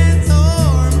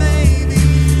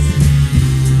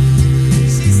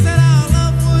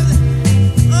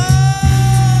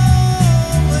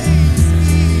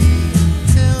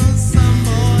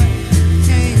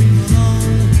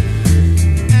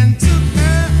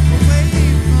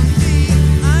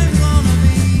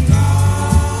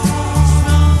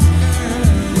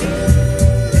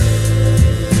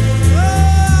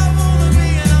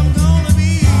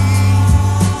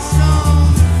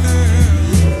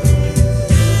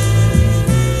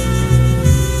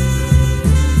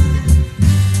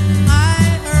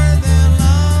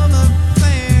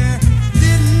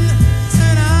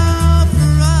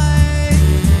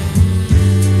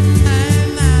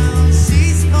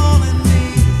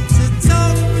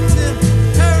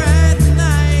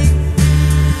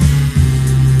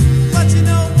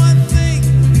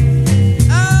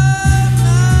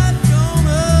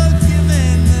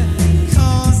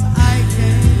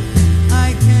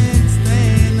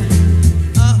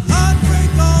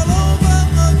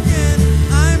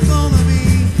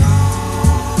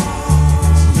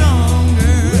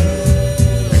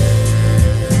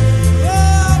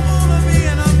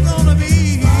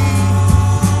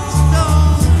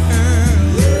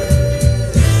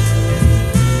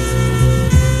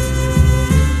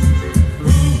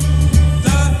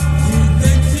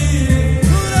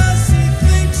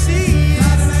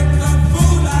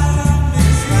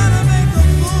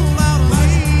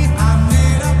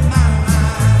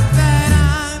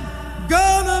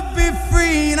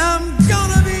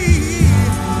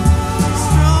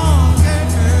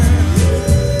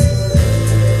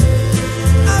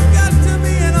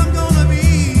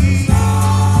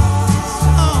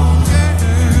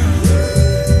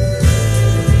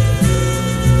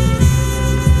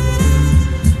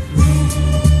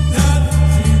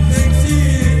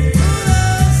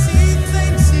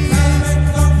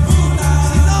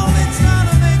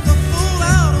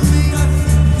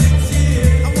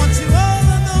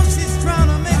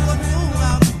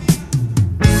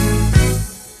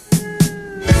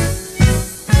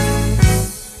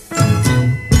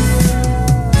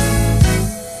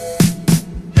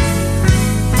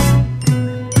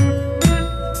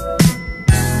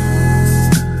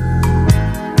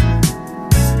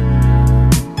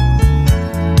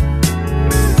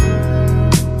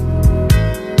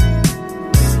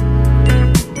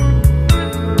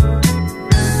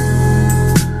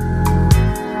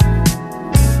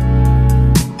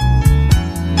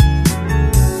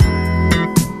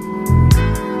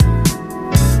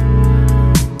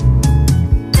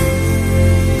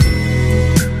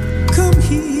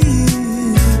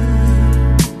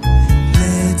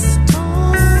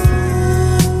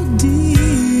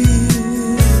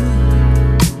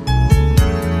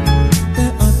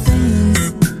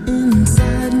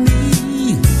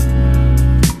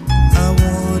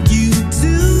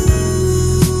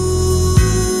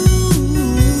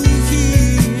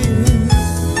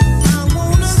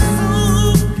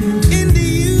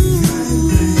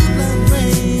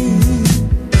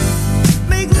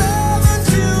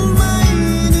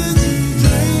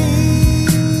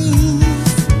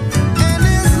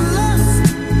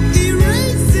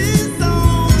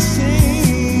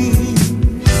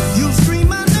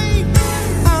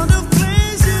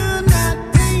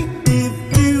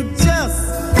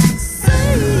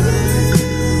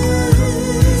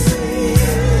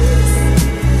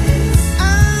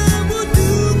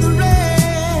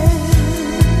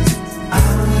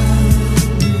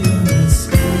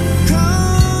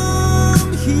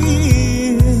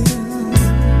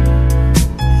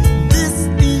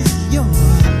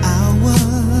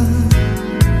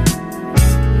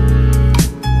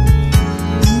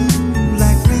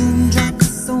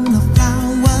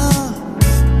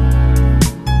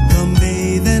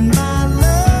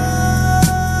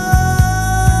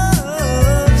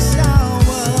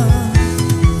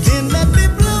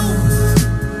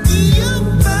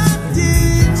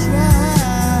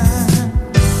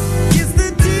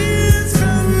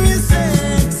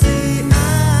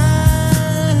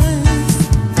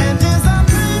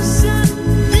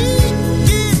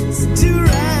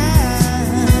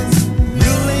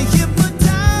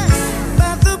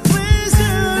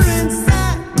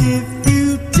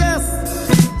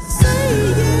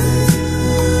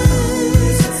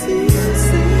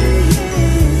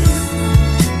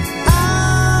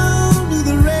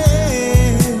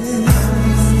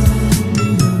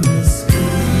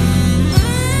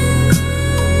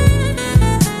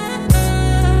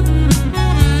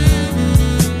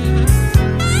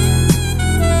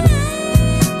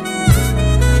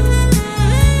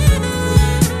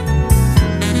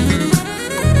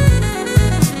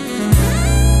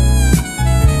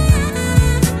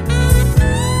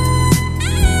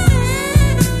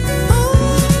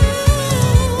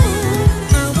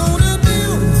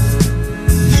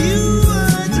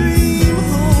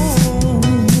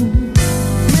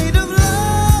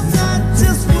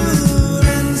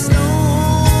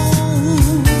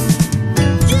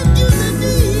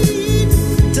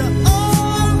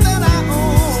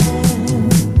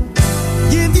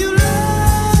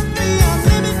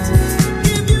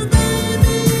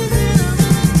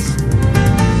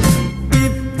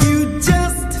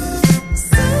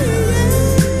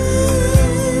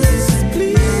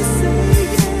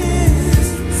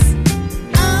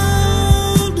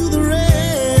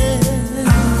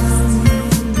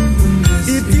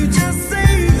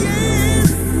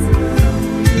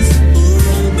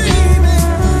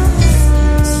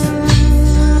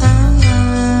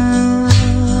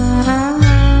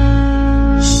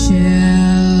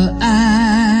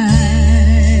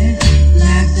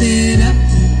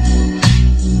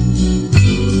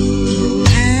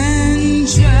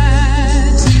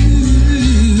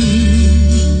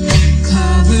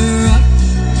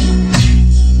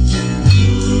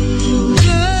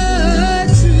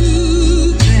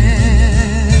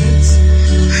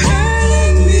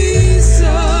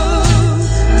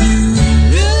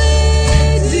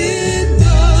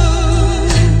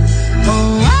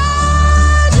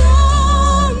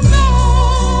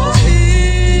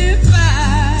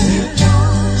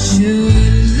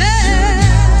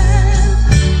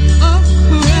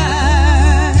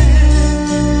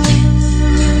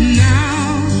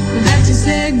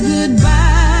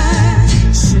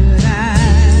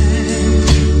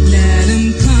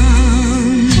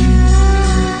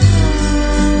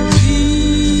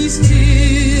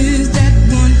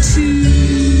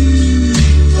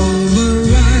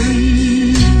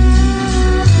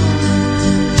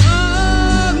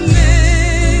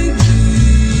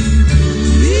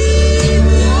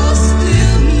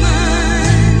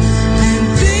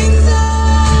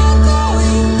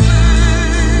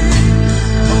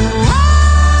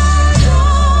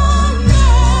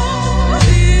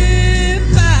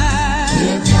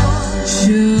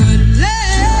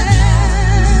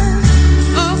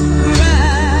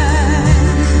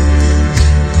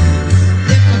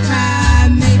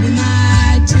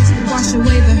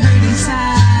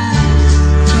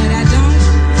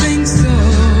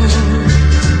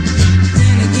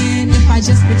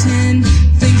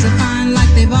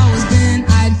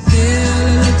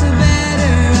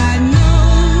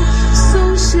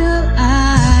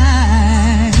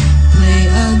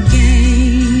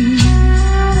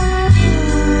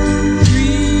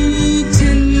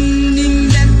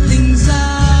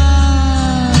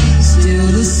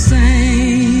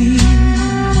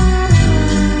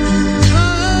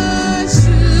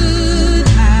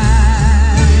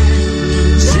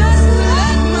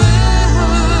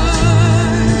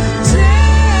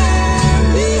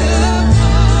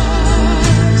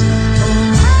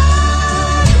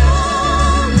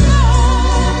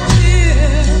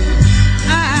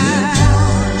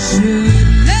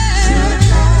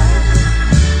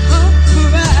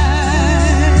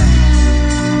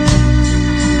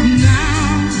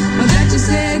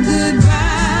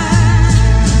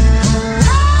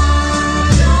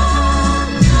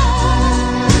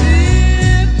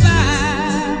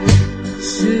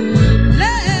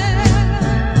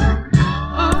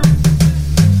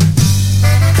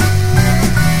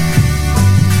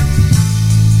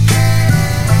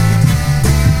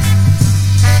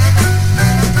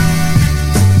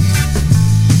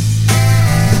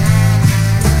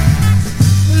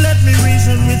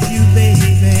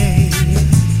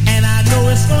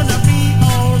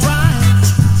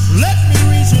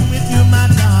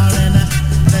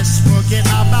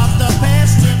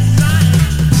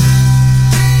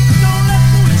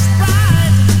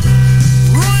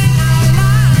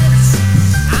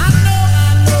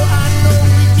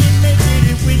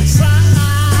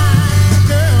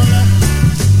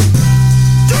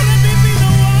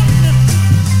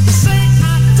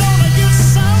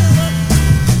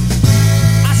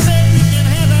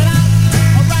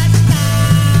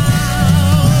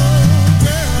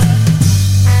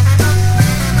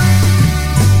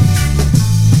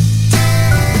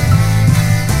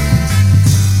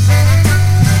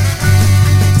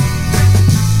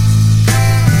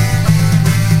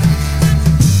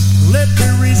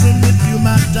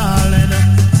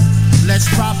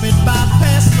 profit by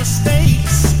past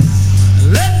mistakes.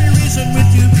 Let me reason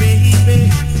with you,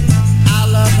 baby. Our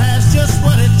love has just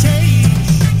what it takes.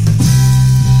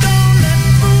 Don't let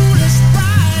foolish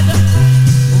pride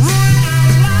ruin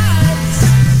our lives.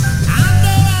 I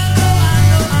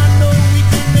know we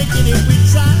can make it if we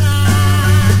try.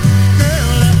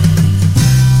 Girl,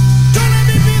 don't let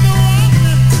me be the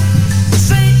one to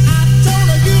say I told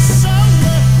her you so.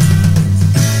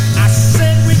 I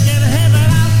said we can have it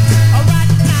out right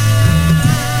now.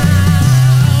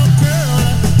 Girl,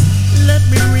 let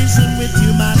me reason with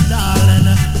you, my darling.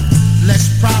 Let's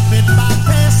profit by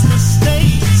past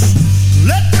mistakes.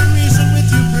 Let me reason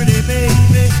with you, pretty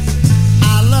baby.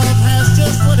 Our love has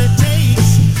just what it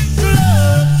takes. To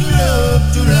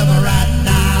love her right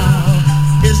now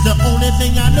is the only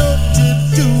thing I know to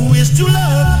do. Is to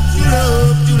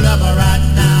love her right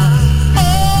now.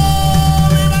 Oh,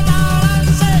 even now I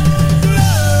say to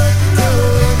love her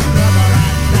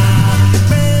right now,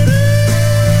 baby.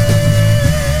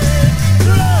 To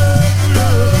love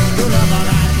her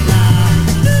right now.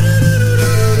 To love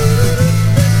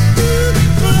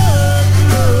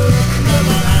her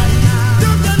right now.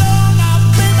 Don't you know now,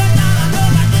 baby? Now I know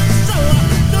I can show her.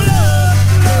 To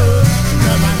love her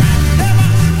right. Never,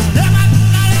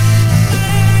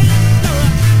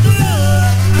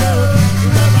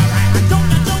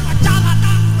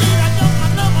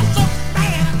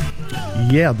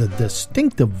 Yeah, the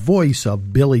distinctive voice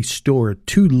of Billy Stewart,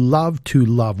 To Love, To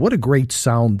Love. What a great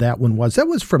sound that one was. That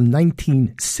was from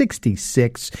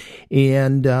 1966.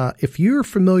 And if you're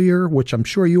familiar, which I'm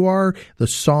sure you are, the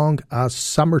song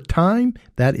Summertime,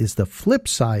 that is the flip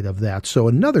side of that. So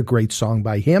another great song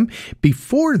by him.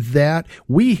 Before that,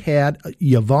 we had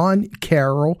Yvonne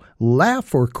Carroll,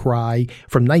 Laugh or Cry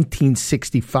from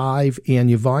 1965. And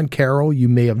Yvonne Carroll, you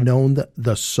may have known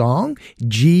the song,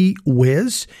 Gee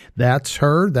Whiz. That's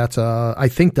her. That's I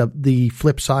think the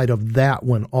flip side of that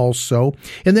one also.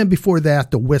 And then before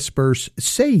that, the Whispers,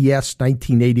 Say Yes,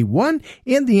 1981,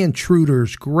 and the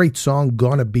Intruders, great song,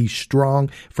 Gonna Be Strong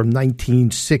from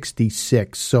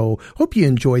 1966. So hope you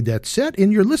enjoyed that set,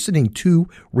 and you're listening to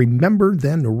Remember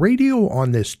Then Radio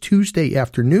on this Tuesday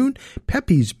afternoon,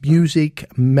 Peppy's Music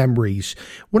Memories.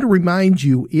 Want to remind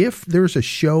you, if there's a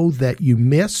show that you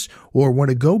miss or want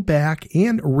to go back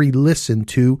and re-listen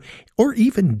to, or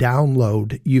even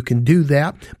download, you can do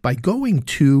that by going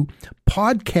to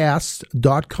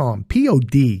podcasts.com,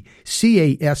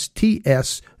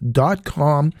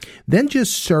 podcasts.com. Then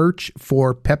just search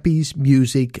for Peppy's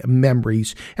Music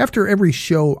Memories. After every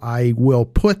show, I will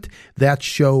put that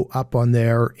show up on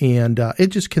there, and it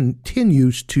just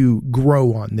continues to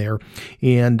grow on there.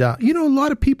 And, a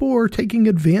lot of people are taking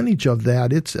advantage of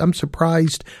that. I'm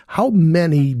surprised how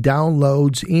many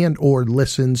downloads and or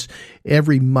listens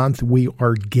every month we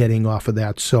are getting off of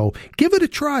that. So give it a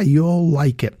try. You'll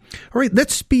like it. All right,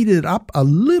 let's speed it up a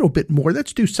little bit more.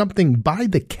 Let's do something by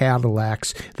the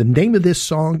Cadillacs. The name of this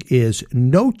song is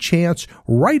No Chance,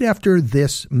 right after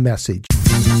this message.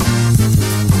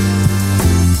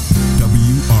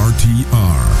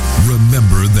 WRTR,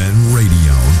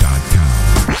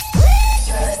 RememberThenRadio.com.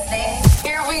 You're listening.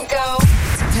 Here we go.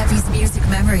 To Peppy's Music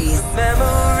Memories.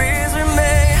 Memories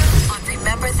remain. On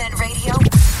Remember Then Radio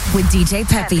with DJ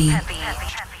Peppy.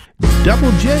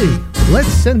 Double J, let's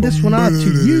send this one out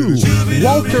to you,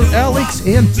 Walter, Alex,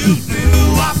 and Pete.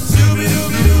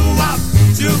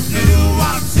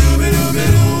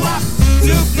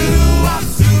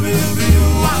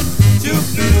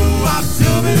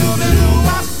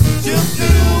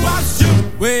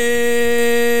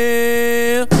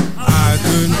 Well, I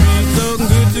couldn't be so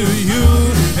good to you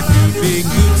if you'd be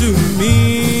good to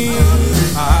me.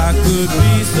 I could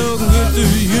be so good to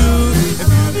you if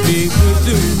you'd be good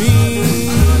to me.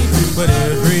 But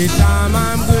every time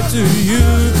I'm good to you,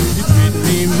 you treat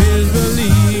me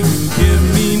miserably. You give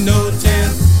me no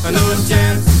chance, no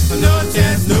chance, no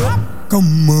chance, no.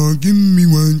 Come on, give me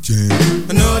one chance.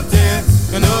 No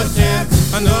chance, no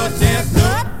chance, no chance,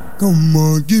 no. Come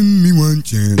on, give me one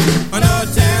chance. No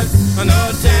chance,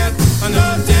 no chance,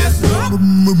 no chance, no.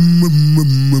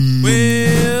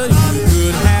 Well, you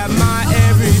could have my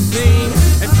everything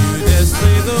if you just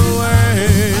say the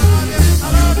word.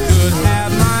 You could have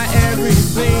my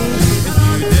everything if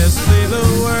you just say the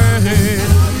word.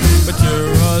 But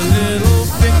you're a little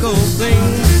fickle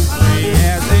thing, free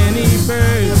as any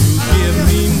bird. You give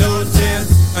me no chance,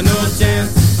 no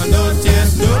chance, no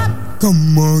chance, no.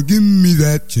 Come on, give me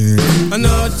that chance.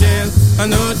 No chance,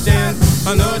 no chance,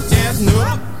 no chance,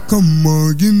 no. Come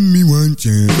on, give me one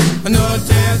chance. No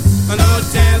chance, no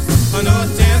chance, no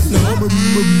chance, no.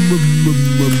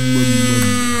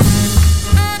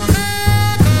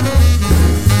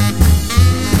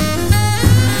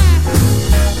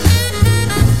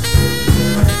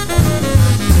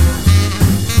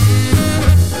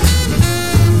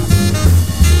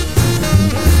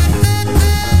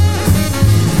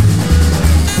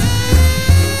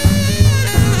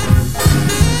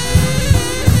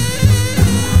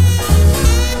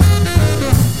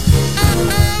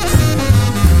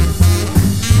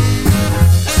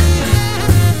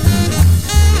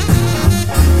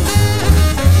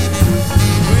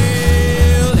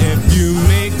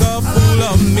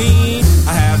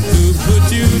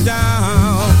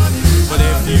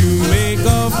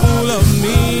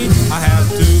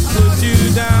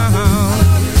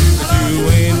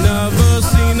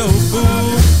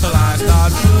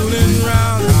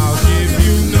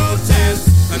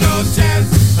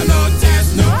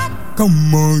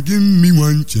 Come on, give me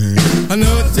one chance.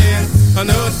 Another chance,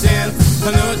 another chance,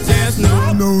 another chance,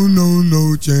 no.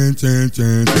 No chance. Another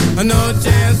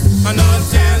chance, another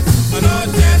chance,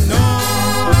 another chance, no.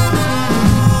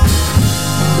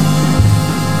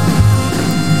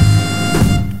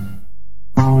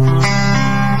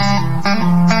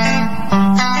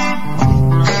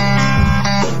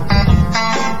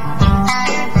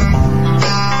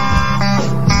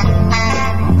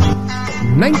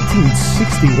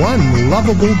 1961,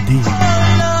 Lovable D.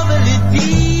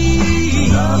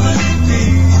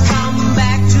 Come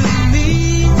back to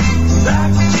me,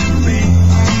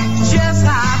 just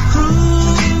how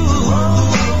cruel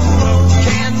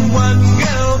can one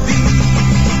girl be?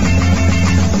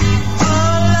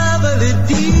 Oh, lovely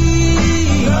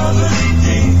Dee,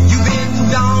 you've been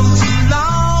gone too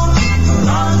long.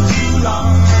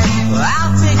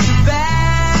 I'll take you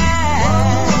back,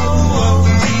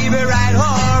 baby, right or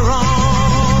wrong.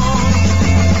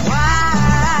 Why?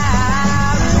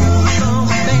 Some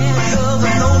man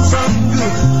doesn't know some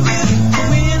good.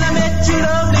 When I met you,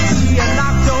 lovely Dee, I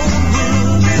knocked on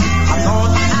wood. I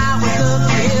thought I was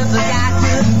lucky as I got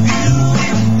to be.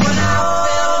 When I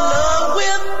fell in love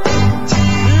with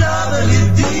lovely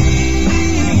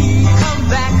Dee, come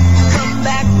back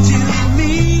to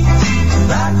me.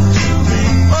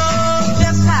 Oh,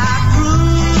 just how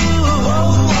cruel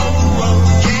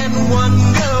can one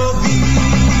girl be?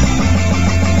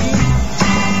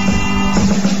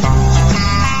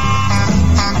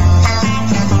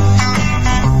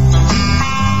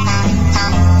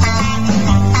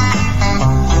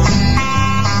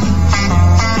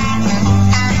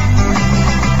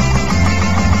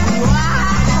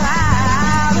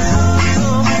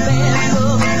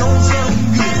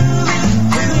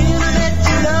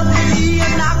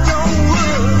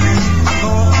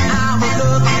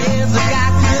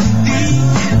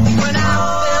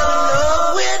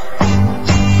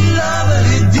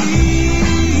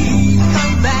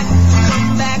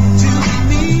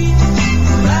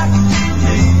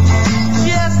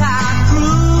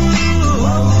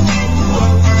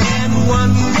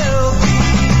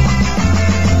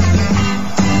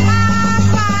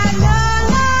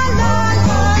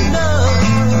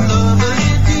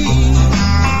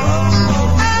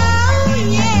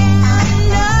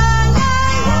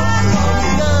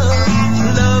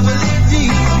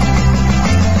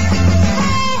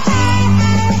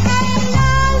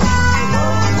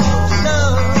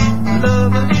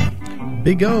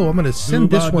 Big O, I'm going to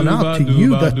send this one out to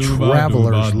you, the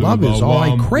Travelers. Love is all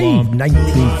I crave,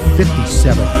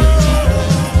 1957.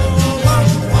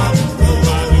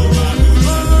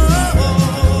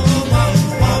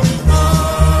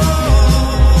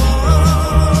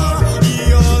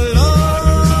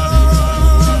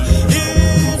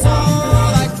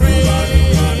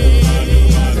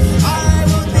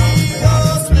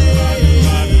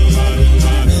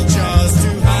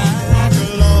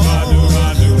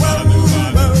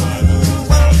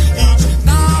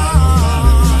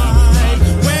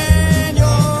 When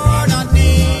you're not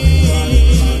near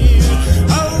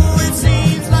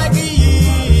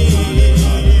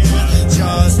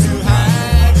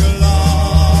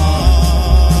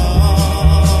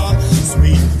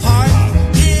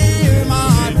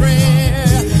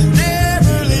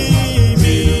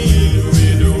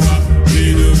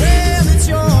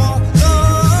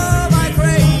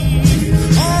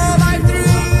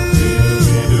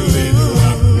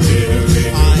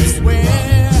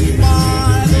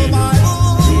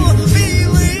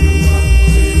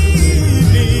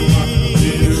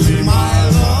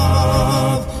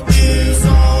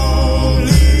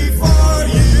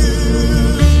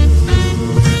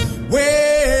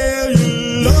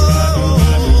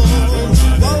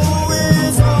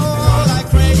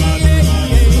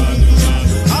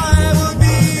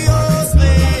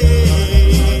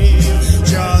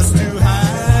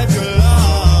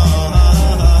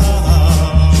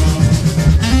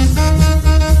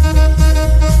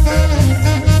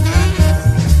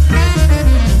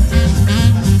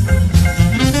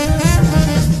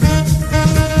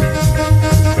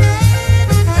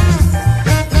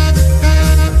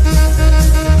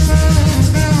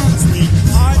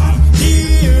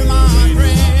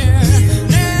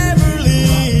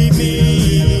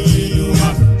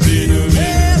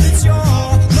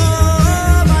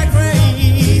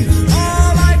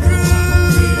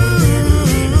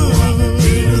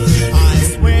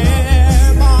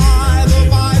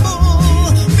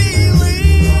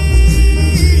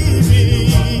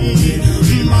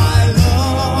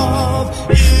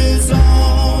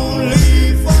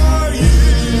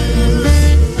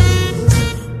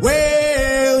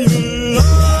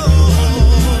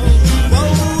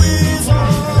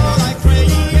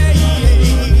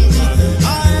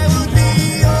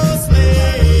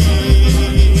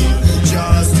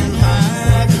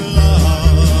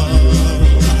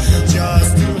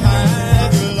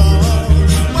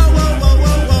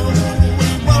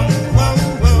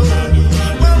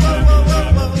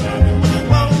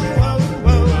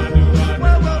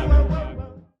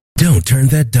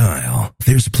smile.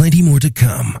 There's plenty more to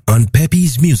come on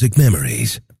Pepe's Music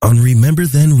Memories on Remember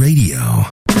Then Radio.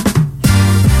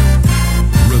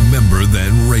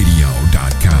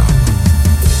 RememberThenRadio.com.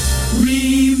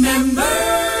 Remembers.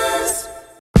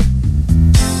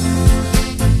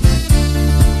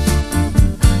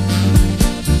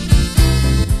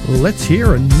 Let's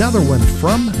hear another one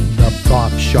from the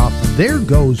Bop Shop. There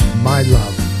Goes My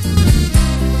Love.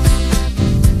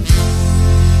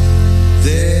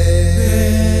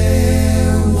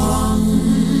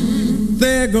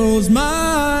 There goes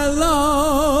my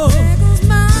love.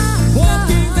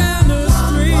 Walking down the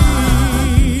street.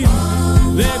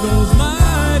 There goes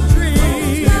my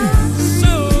dream.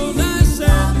 So nice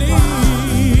and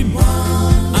neat. I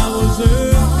was a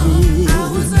fool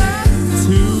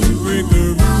to break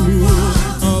the rules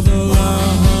of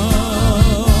love.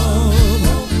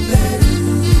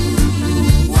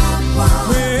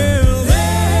 Well,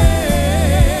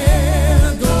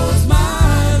 there goes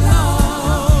my love.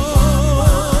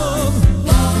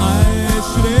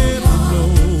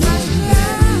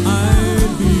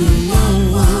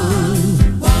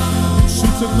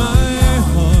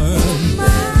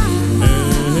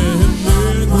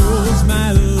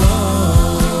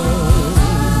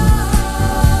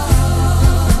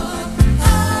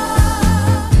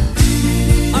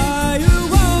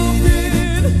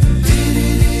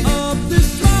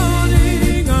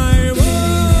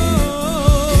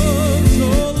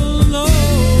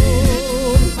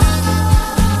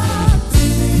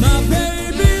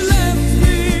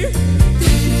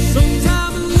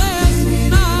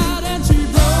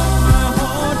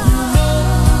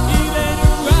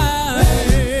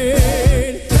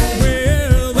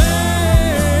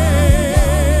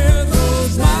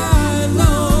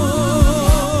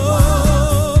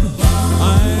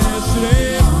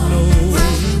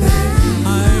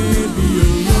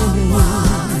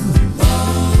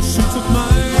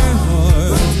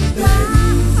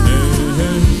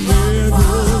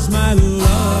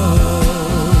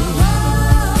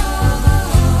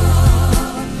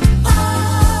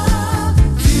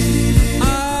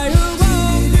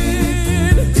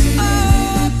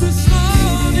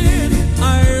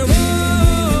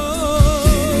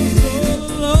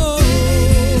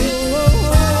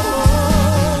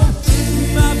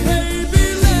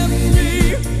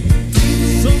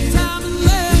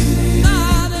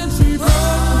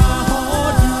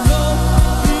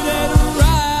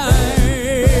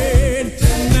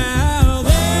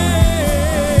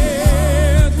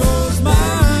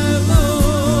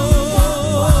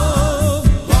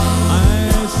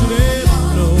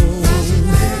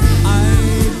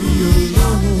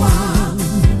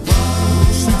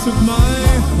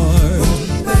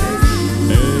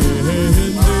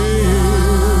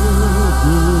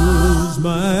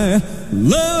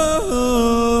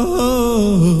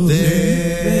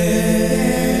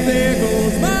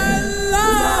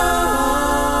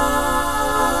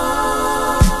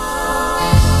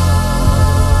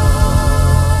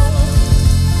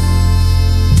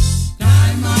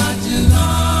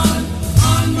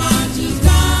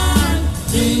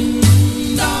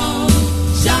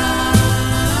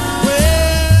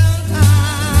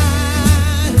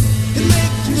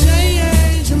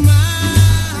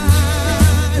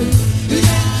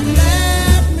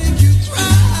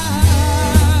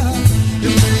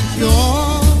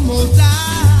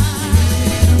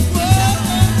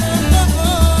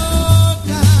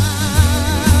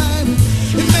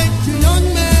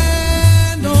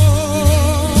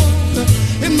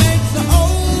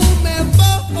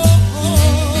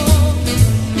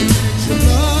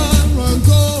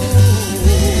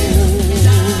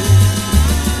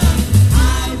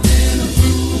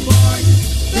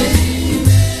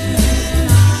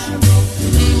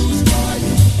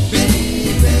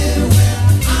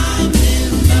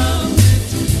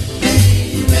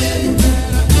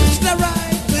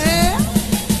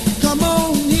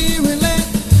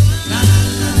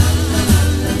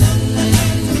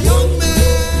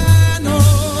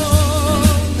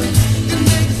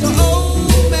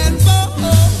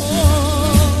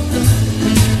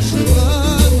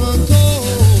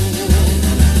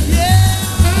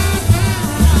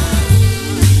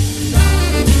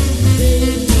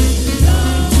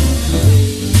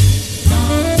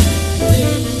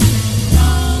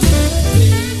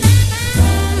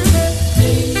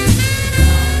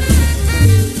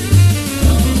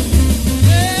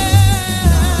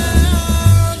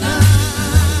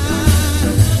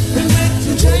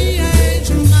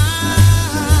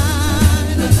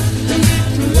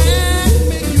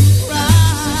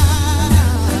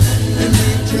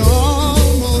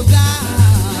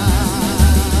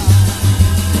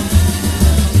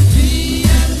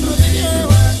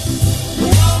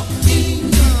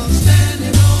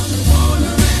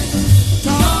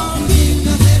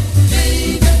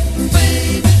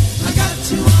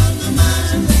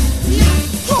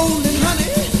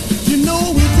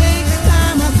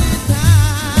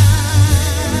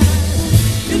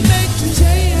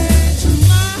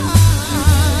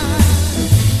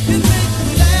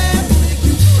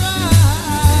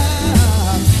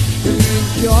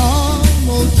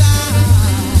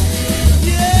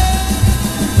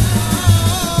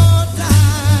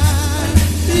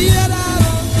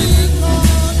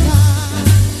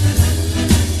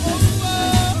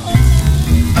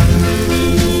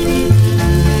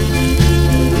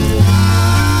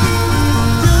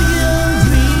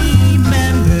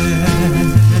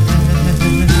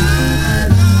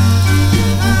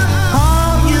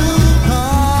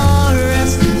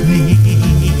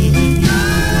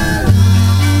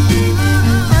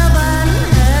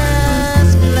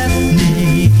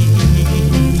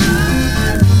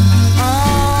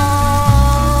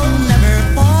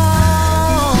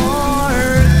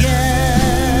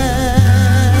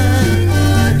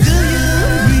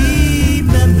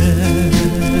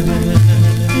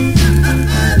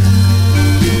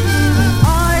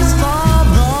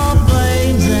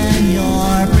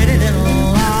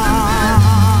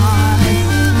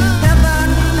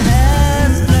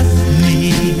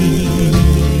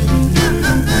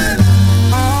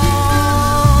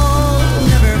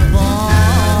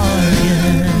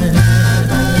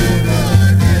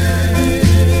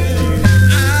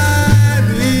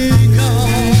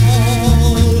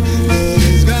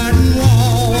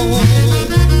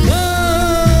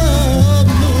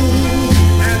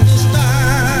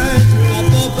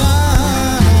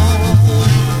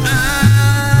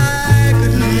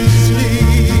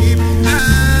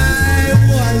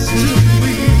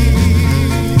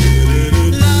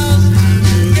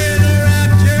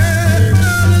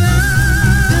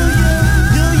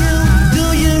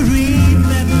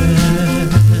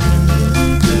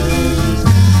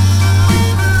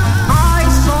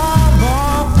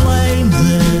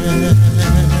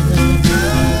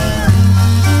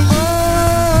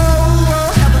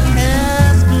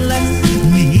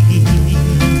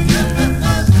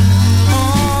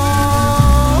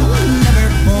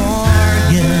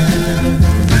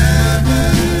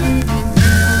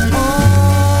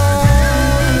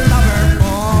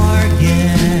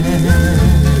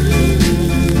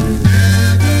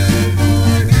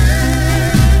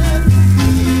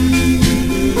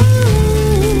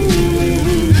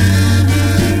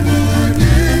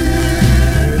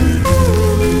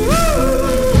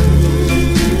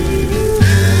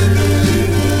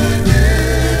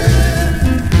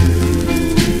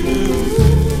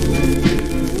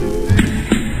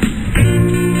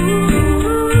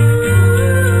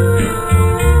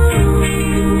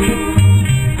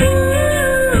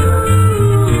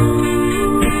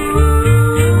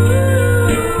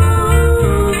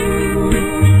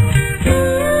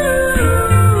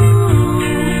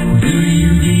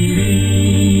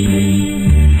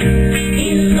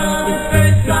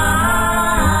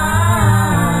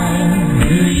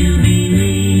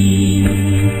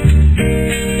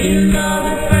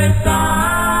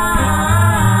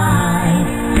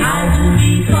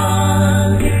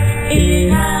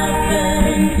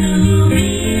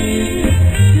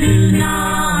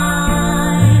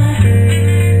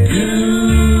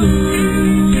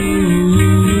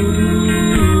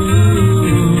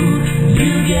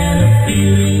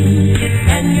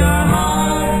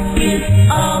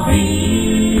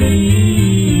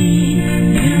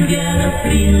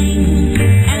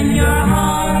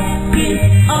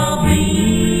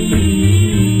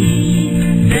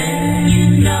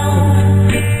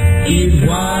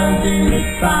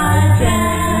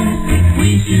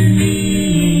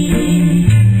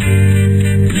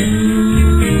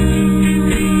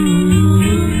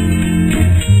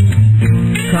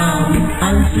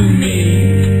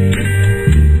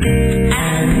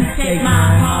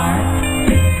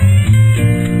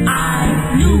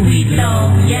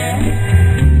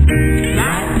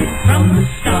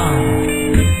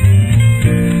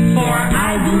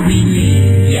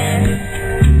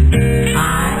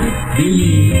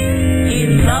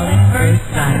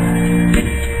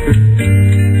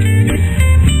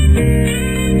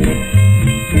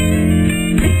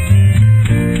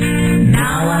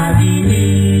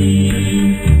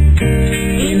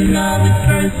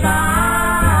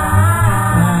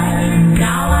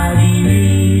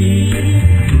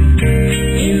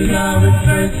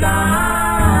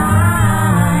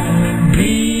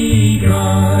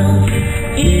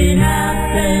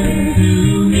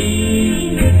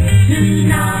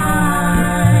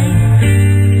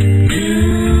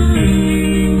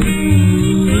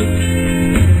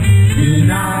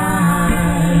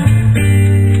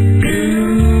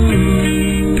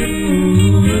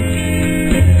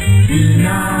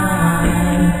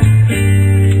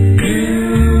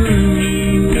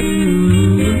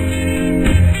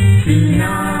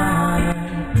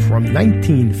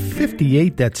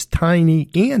 That's Tiny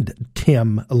and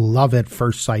Tim, Love at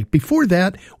First Sight. Before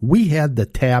that, we had the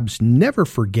Tabs, Never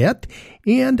Forget,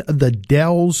 and the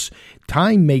Dells,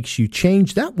 Time Makes You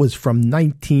Change. That was from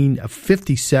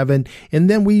 1957. And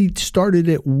then we started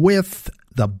it with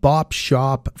the Bop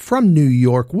Shop from New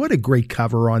York. What a great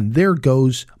cover on There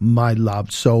Goes My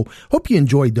Love. So hope you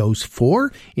enjoyed those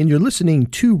four. And you're listening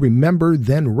to Remember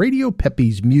Then Radio,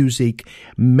 Pepe's Music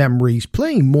Memories,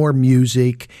 playing more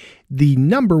music. The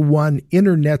number one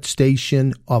internet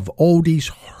station of oldies,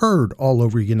 heard all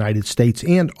over the United States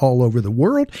and all over the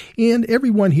world. And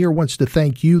everyone here wants to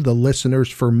thank you, the listeners,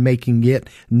 for making it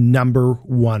number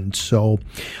one. So,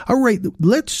 all right,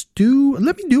 let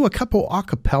me do a couple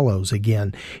acapellas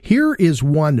again. Here is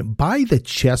one by the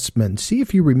Chessmen. See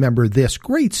if you remember this.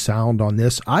 Great sound on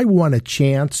this. I Want a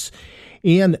Chance.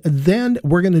 And then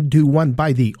we're going to do one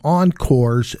by the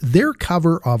Encores, their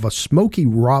cover of a Smokey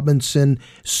Robinson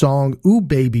song, Ooh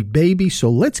Baby Baby. So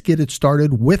let's get it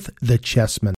started with the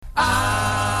Chessmen. I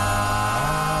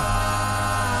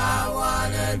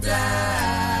wanna dance.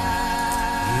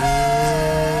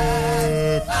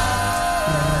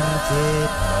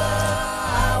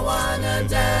 I wanna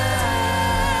dance.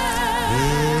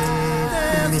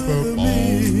 Dance with me.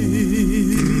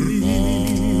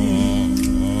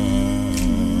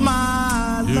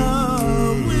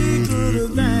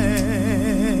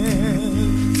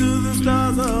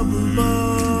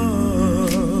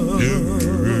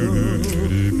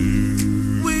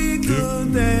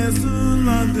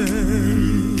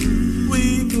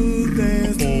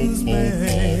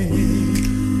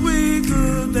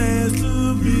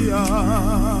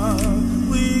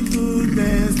 We could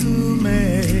dance to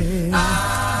May. I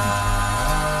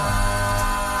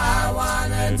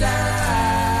wanna dance.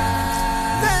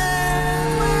 Dance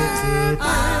with me.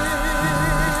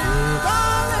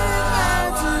 Calling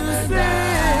out to say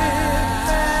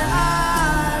that I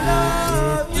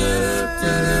love you.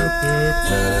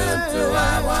 I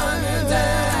wanna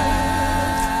dance.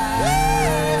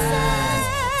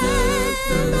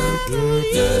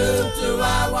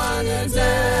 I wanna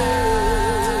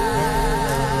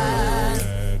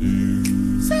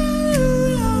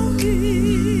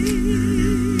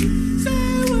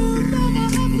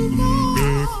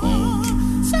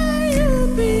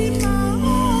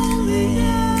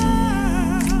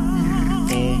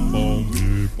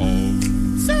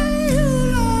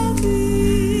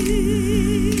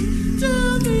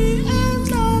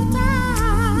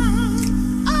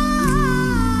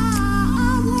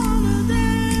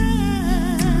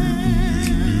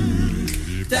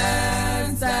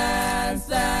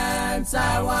dance.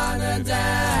 I wanna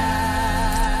dance.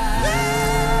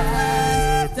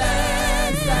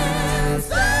 Dance, dance,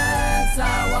 dance. I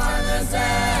wanna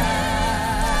dance.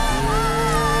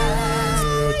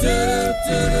 Do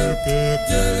do do do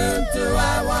do do. I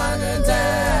wanna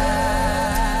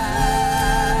dance.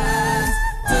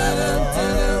 Do do do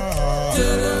do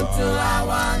do do. I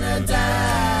wanna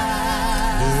dance.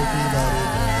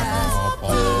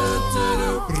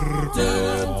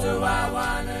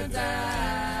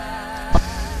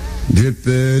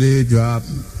 Drippity drop,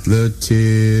 the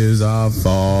tears are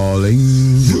falling.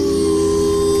 Ooh,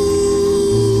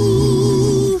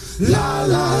 la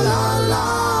la la la.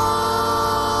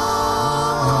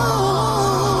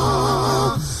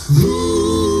 Ooh,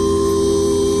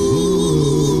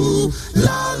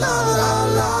 la la la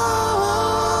la.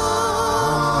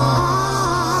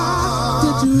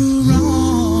 Did you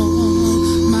wrong?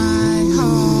 My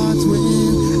heart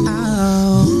went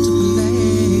out to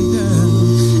play, girl.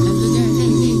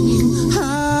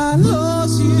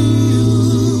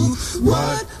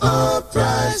 What a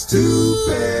price to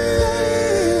pay.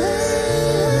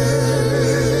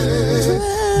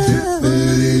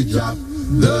 Drippity drop,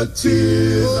 the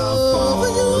tears are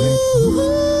falling.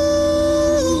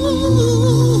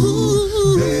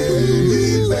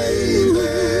 Baby, baby.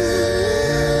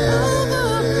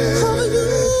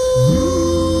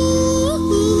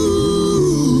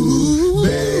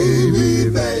 Baby,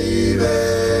 baby.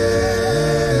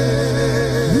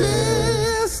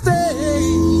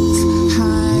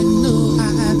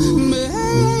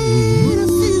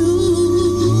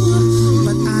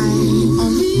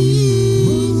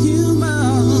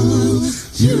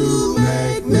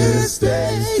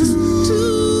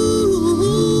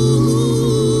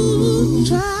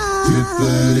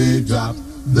 Drop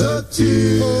the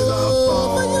tears are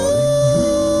falling.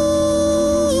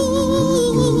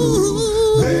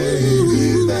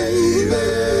 Baby, baby.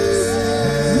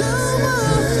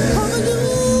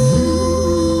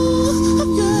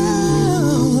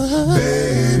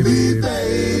 Baby,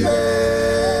 baby.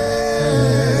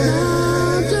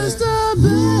 I'm just a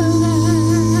bird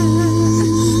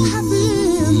at the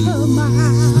end of my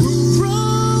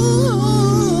rope.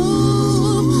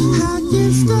 I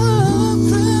can't stop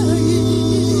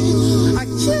crying. I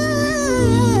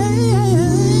can't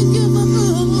give up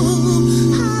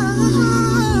how I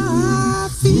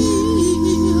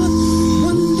feel.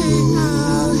 One day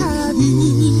I'll have you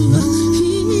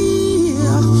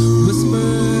here.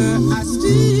 Whisper, I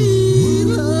still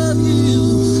love you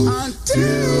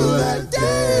until that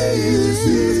day is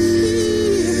here.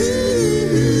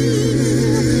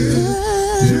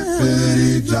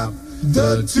 Drippity drop,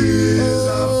 the tears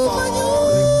are falling.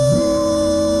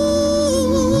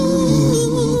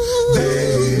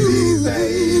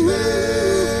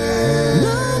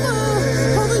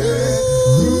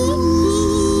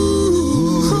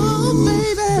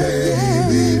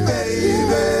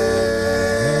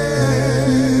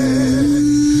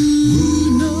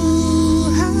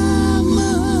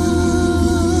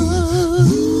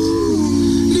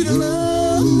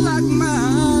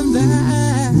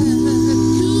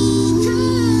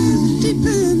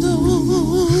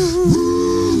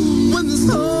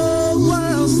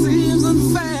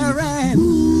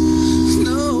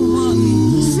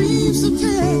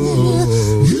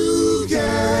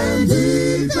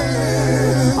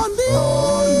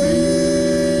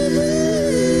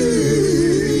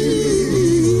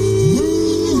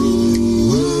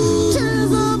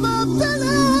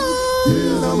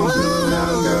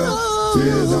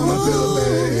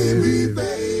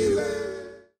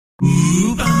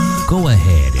 Go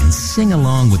ahead and sing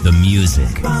along with the music.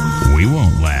 We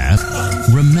won't laugh.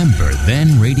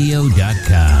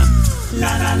 RememberThenRadio.com.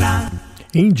 La la la.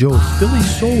 Angel, Philly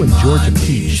Soul, and Georgia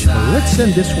Peach. Let's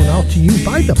send this one out to you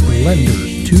by the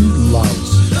Blenders, Two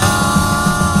Loves.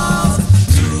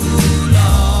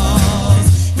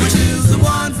 Which is the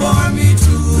one for me,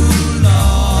 true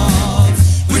love?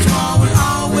 Which one will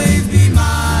always be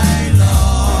my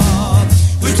love?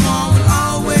 Which one will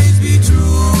always be true?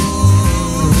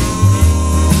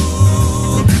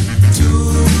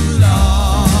 Two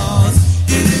loves.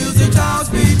 It is the toss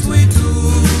between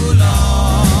two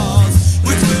loves.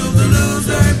 Which will the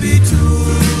loser be?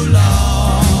 True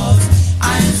loves.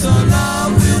 I am so in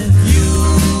love with you.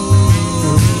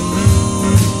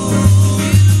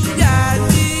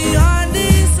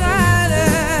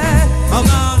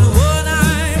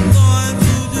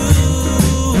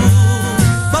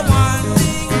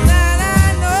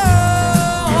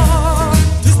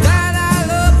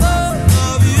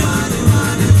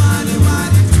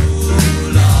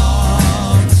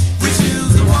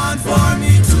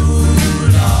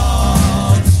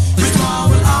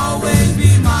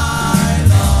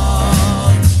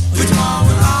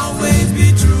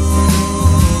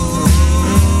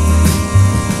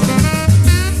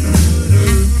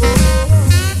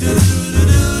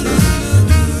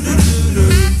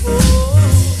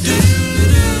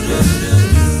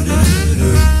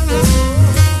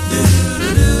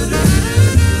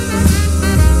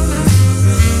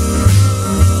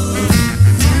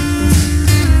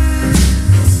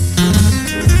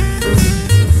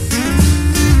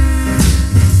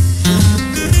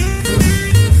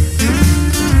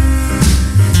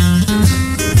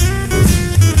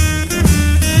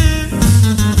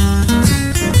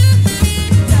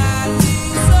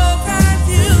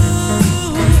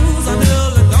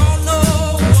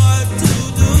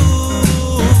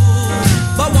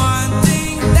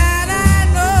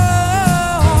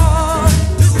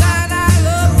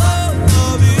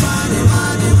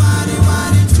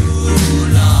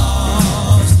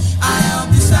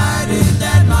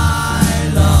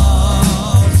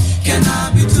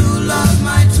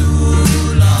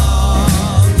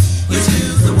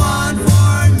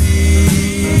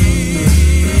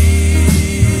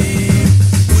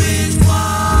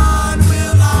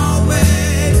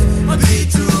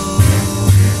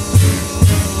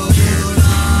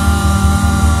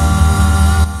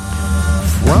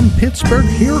 from Pittsburgh,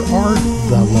 here are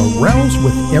the Laurels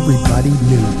with Everybody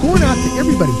Knew. Going out to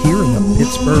everybody here in the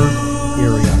Pittsburgh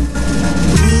area.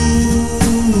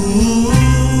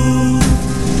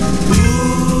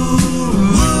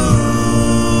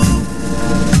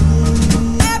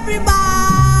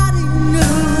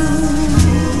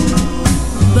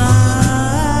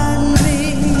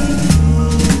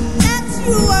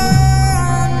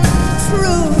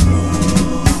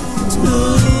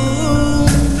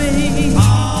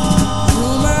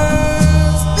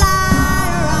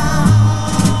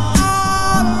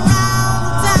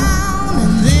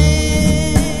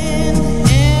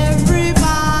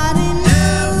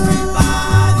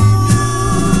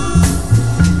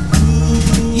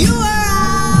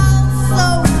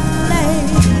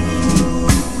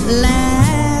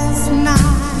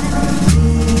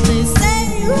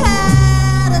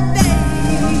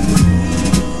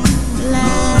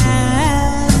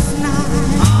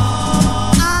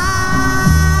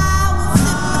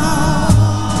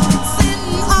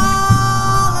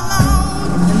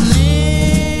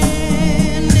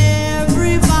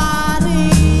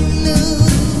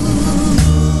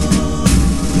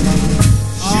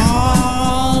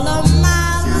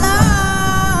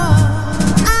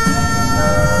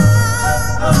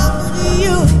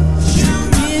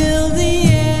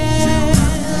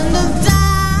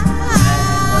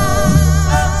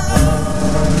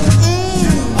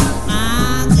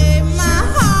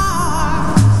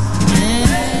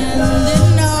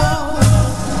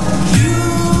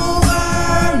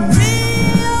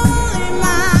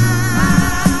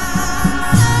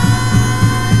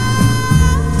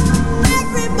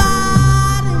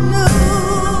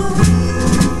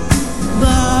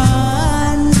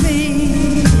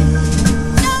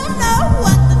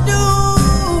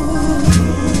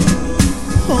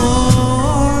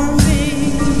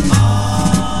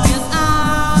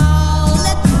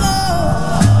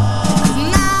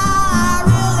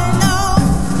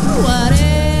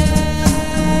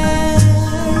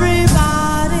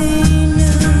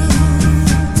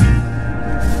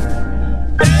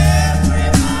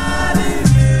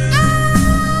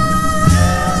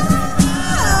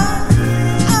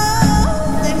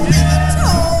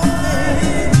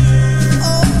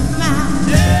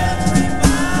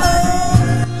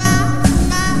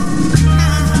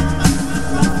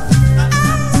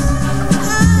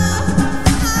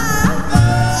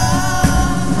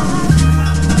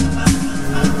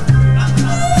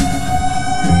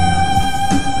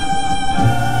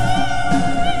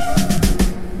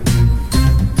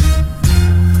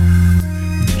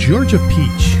 Georgia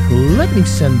Peach, let me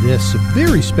send this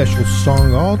very special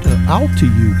song out to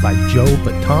you by Joe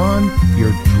Baton.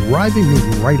 You're driving me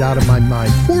right out of my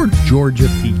mind, for Georgia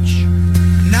Peach.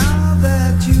 Now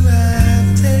that you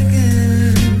have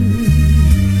taken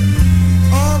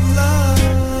all the love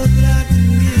that I can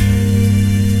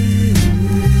give,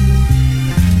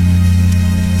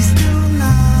 you're still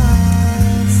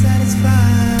not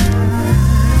satisfied.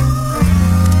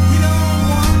 You don't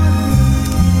want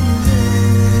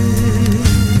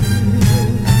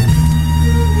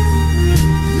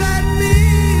let me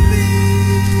be.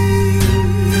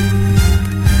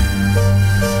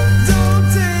 Don't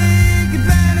take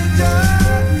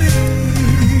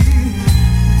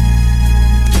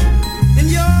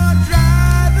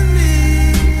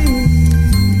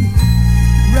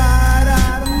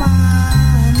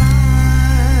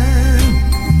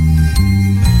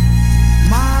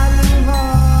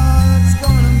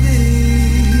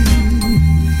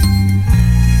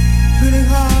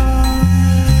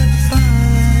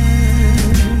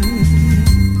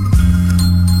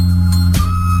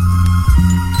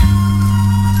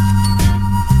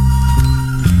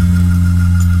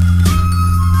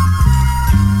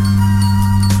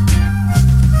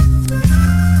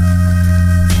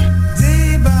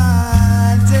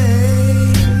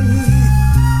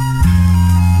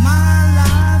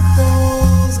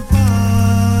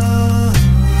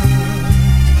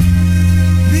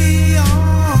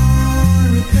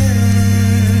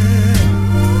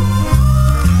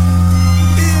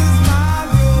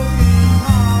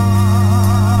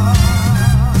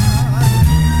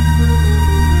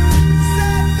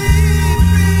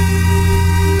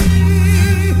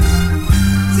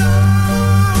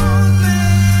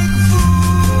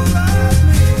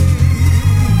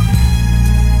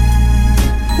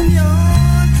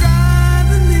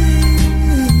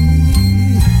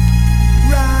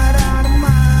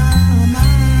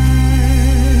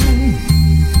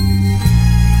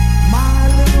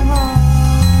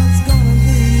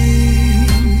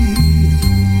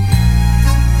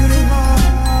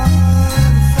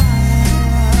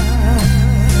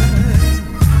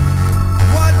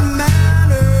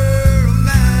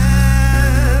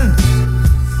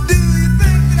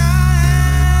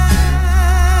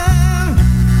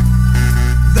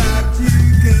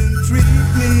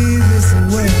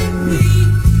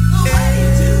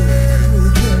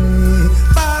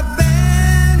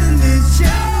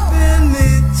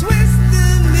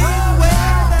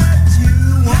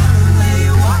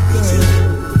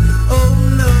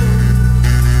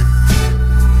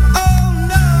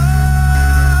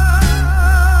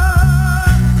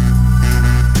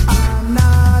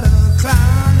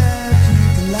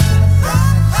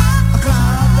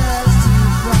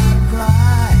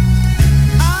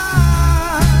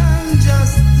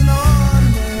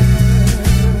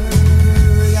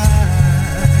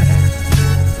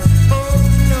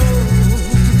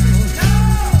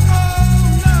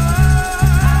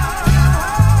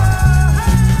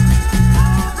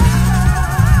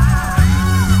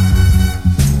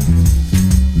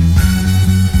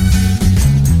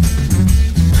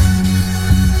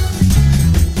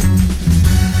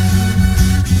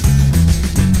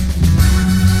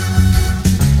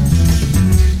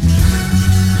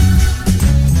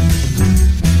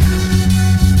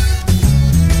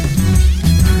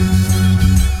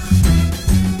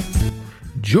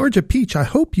Georgia Peach, I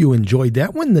hope you enjoyed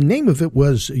that one. The name of it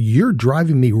was You're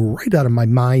Driving Me Right Out of My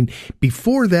Mind.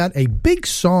 Before that, a big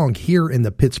song here in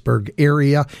the Pittsburgh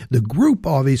area. The group,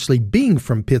 obviously, being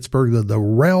from Pittsburgh, the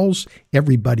Rells,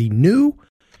 everybody knew.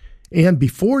 And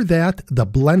before that, the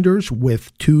Blenders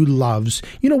with Two Loves.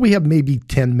 You know, we have maybe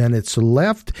 10 minutes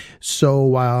left.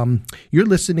 So you're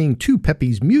listening to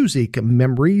Pepe's Music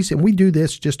Memories. And we do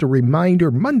this, just a reminder,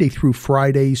 Monday through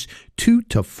Fridays, 2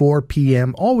 to 4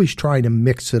 p.m. Always trying to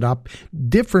mix it up.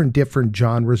 Different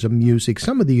genres of music.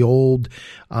 Some of the old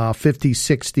 50s,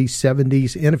 60s,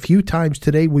 70s. And a few times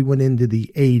today, we went into the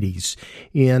 80s.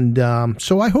 And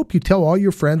so I hope you tell all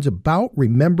your friends about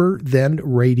Remember Then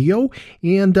Radio.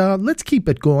 And let's keep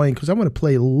it going because I want to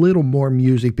play a little more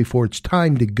music before it's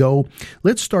time to go.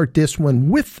 Let's start this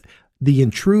one with the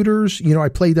Intruders. You know, I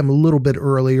played them a little bit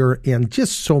earlier and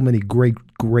just so many great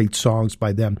songs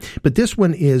by them. But this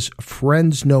one is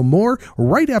Friends No More,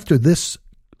 right after this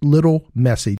little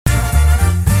message.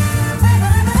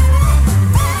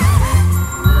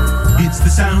 It's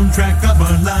the soundtrack of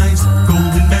our lives,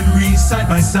 golden memories side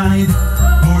by side.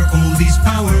 More oldies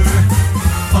power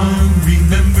on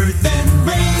Remember Then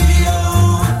Radio.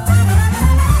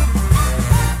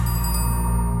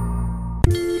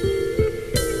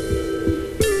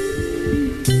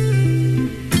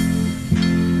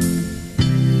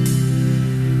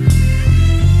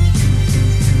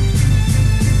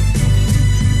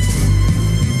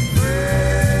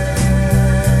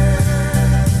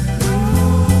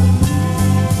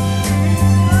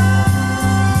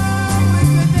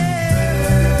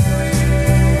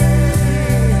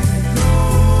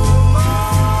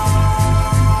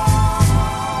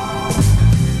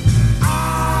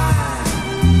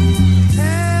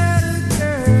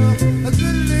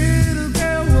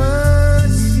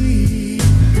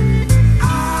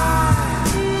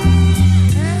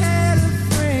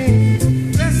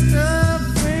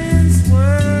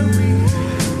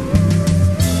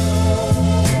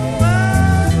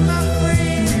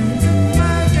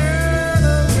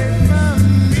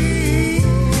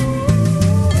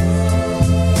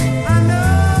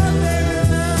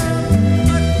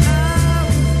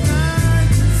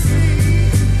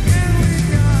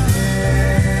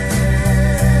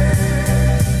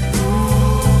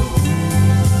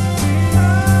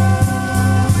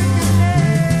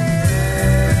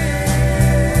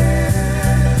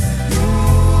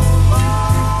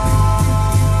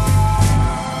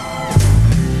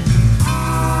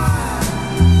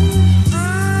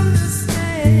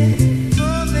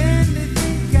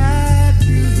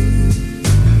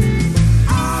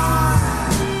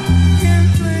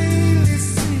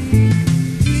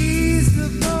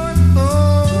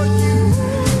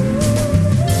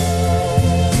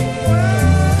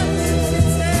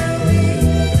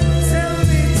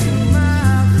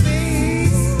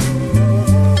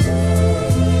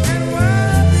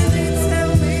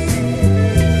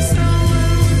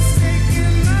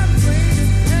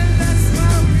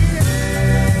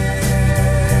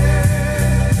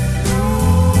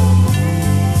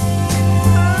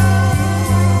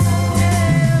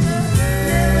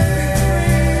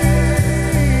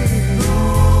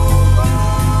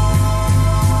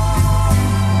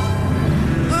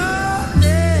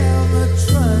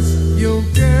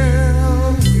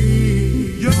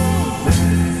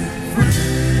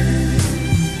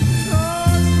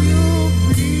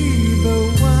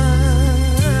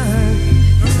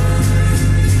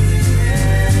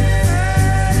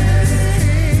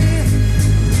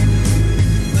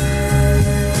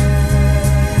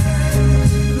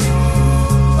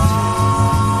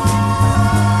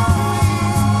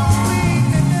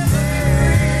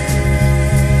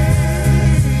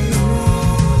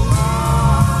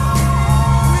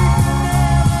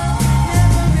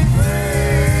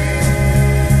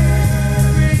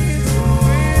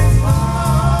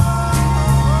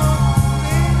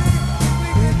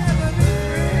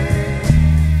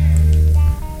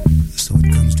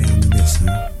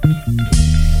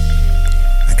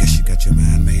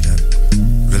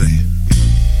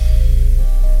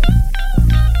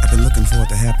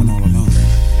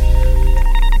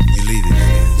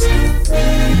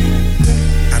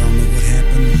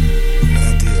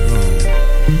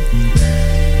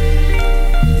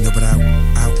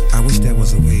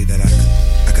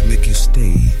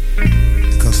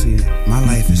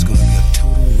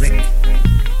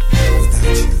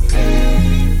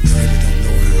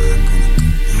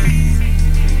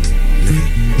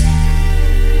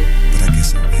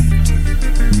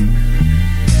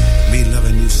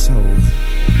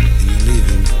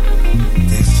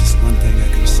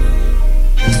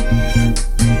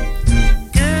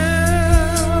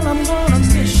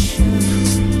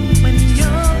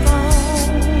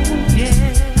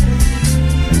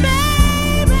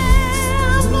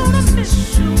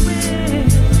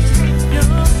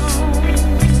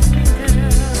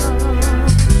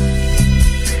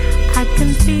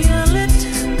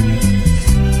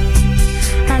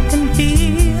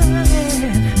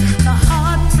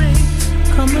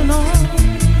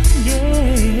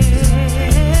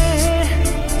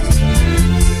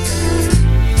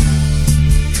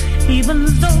 even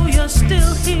though you're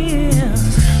still here.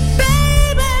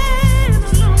 Baby, in a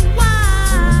little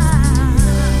while,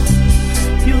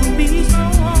 you'll be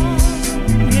gone,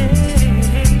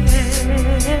 yeah.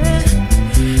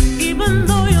 Even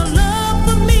though your love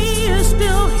for me is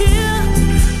still here,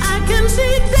 I can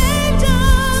see danger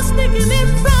sneaking in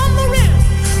from the rear.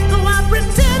 Though I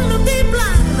pretend to be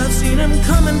blind, I've seen him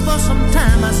coming for some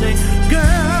time. I say,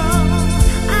 girl,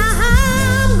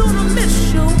 I'm gonna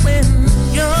miss you when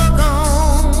you're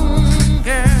gone,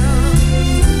 girl.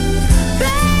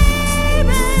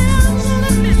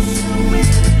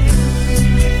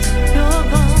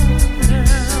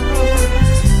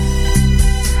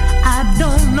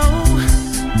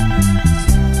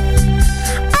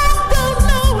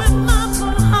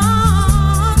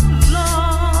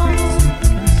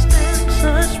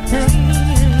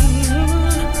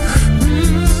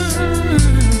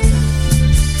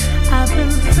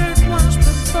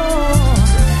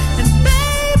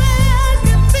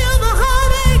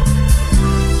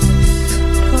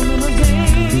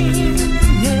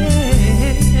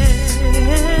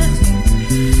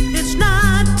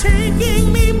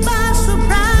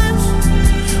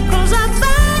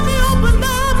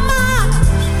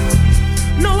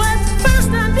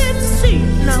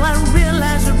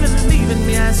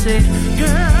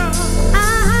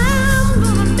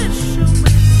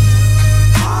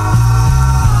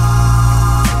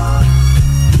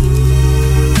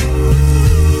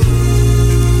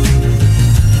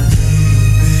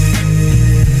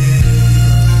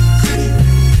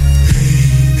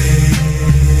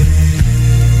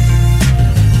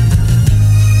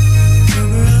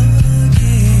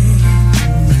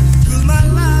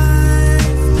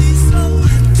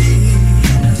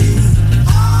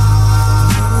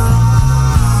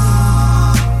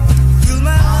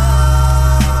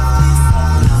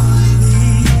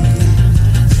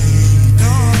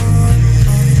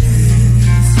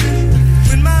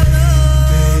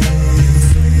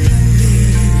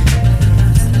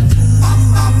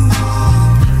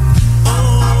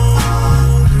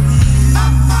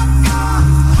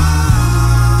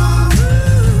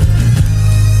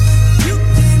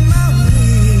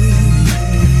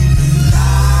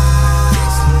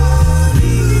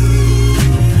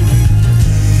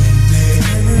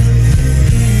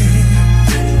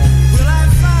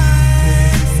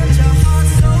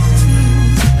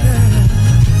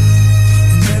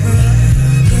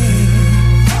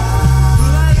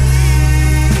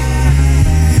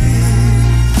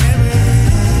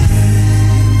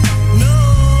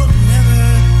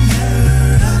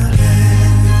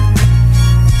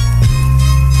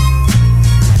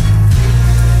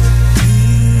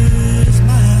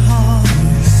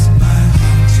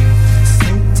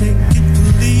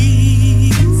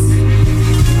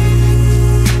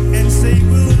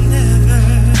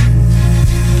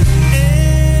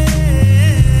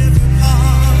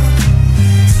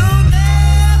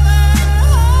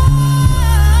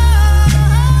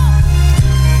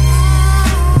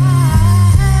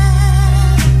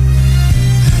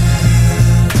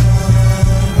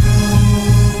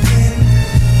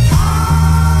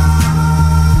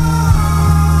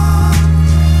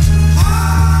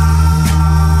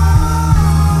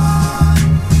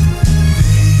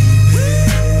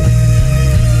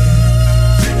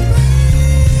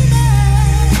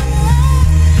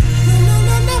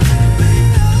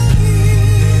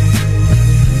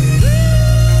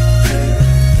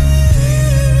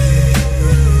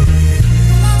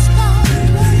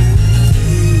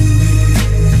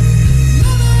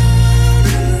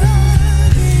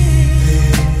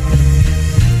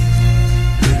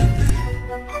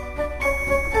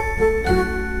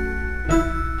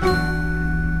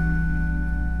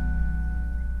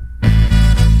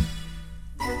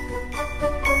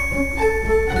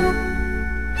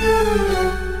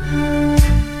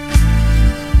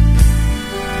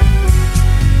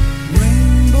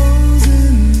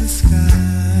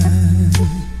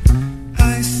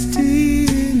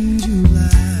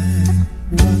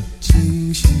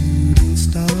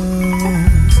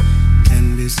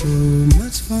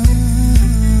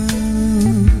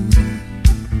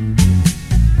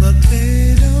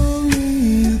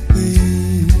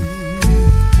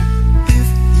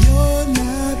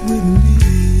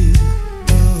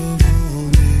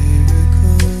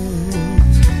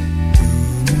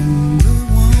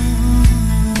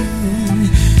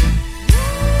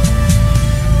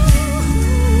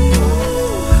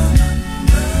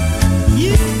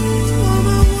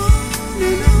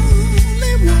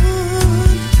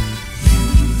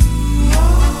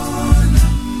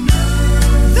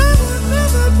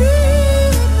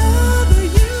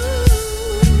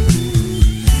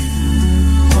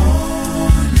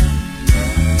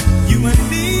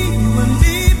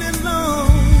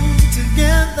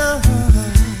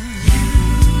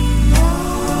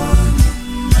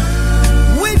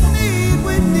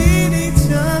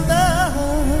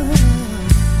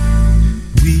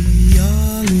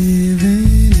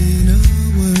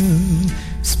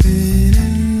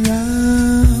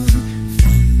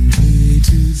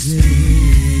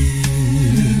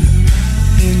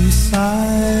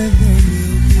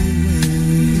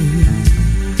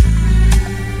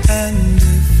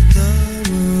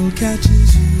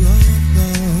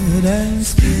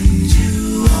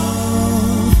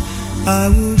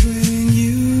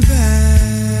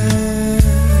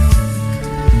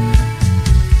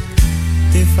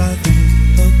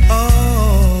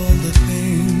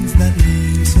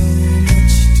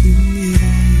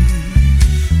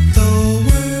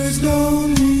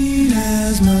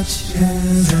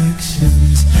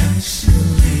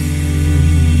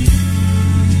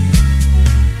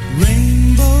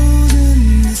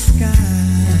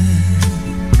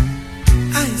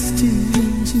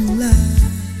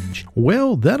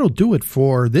 Well, that'll do it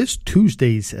for this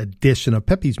Tuesday's edition of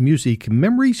Pepe's Music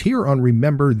Memories here on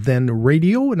Remember Then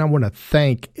Radio. And I want to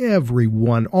thank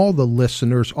everyone, all the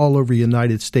listeners all over the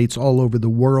United States, all over the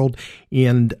world,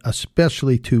 and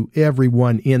especially to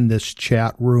everyone in this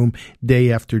chat room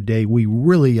day after day. We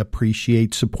really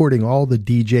appreciate supporting all the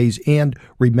DJs and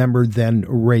Remember Then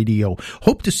Radio.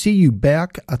 Hope to see you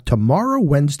back tomorrow,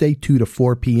 Wednesday, 2 to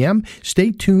 4 p.m.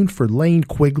 Stay tuned for Lane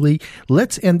Quigley.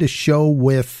 Let's end the show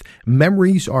with Memories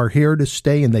Are Here to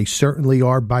Stay, and they certainly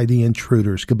are, by the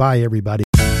Intruders. Goodbye, everybody.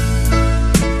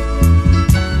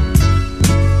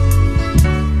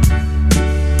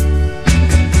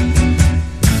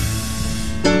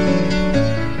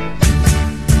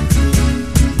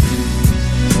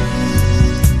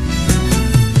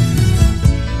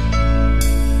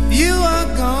 You are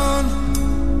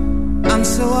gone, I'm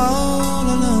so all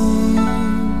alone.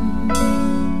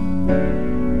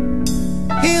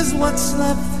 Here's what's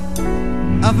left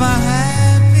of my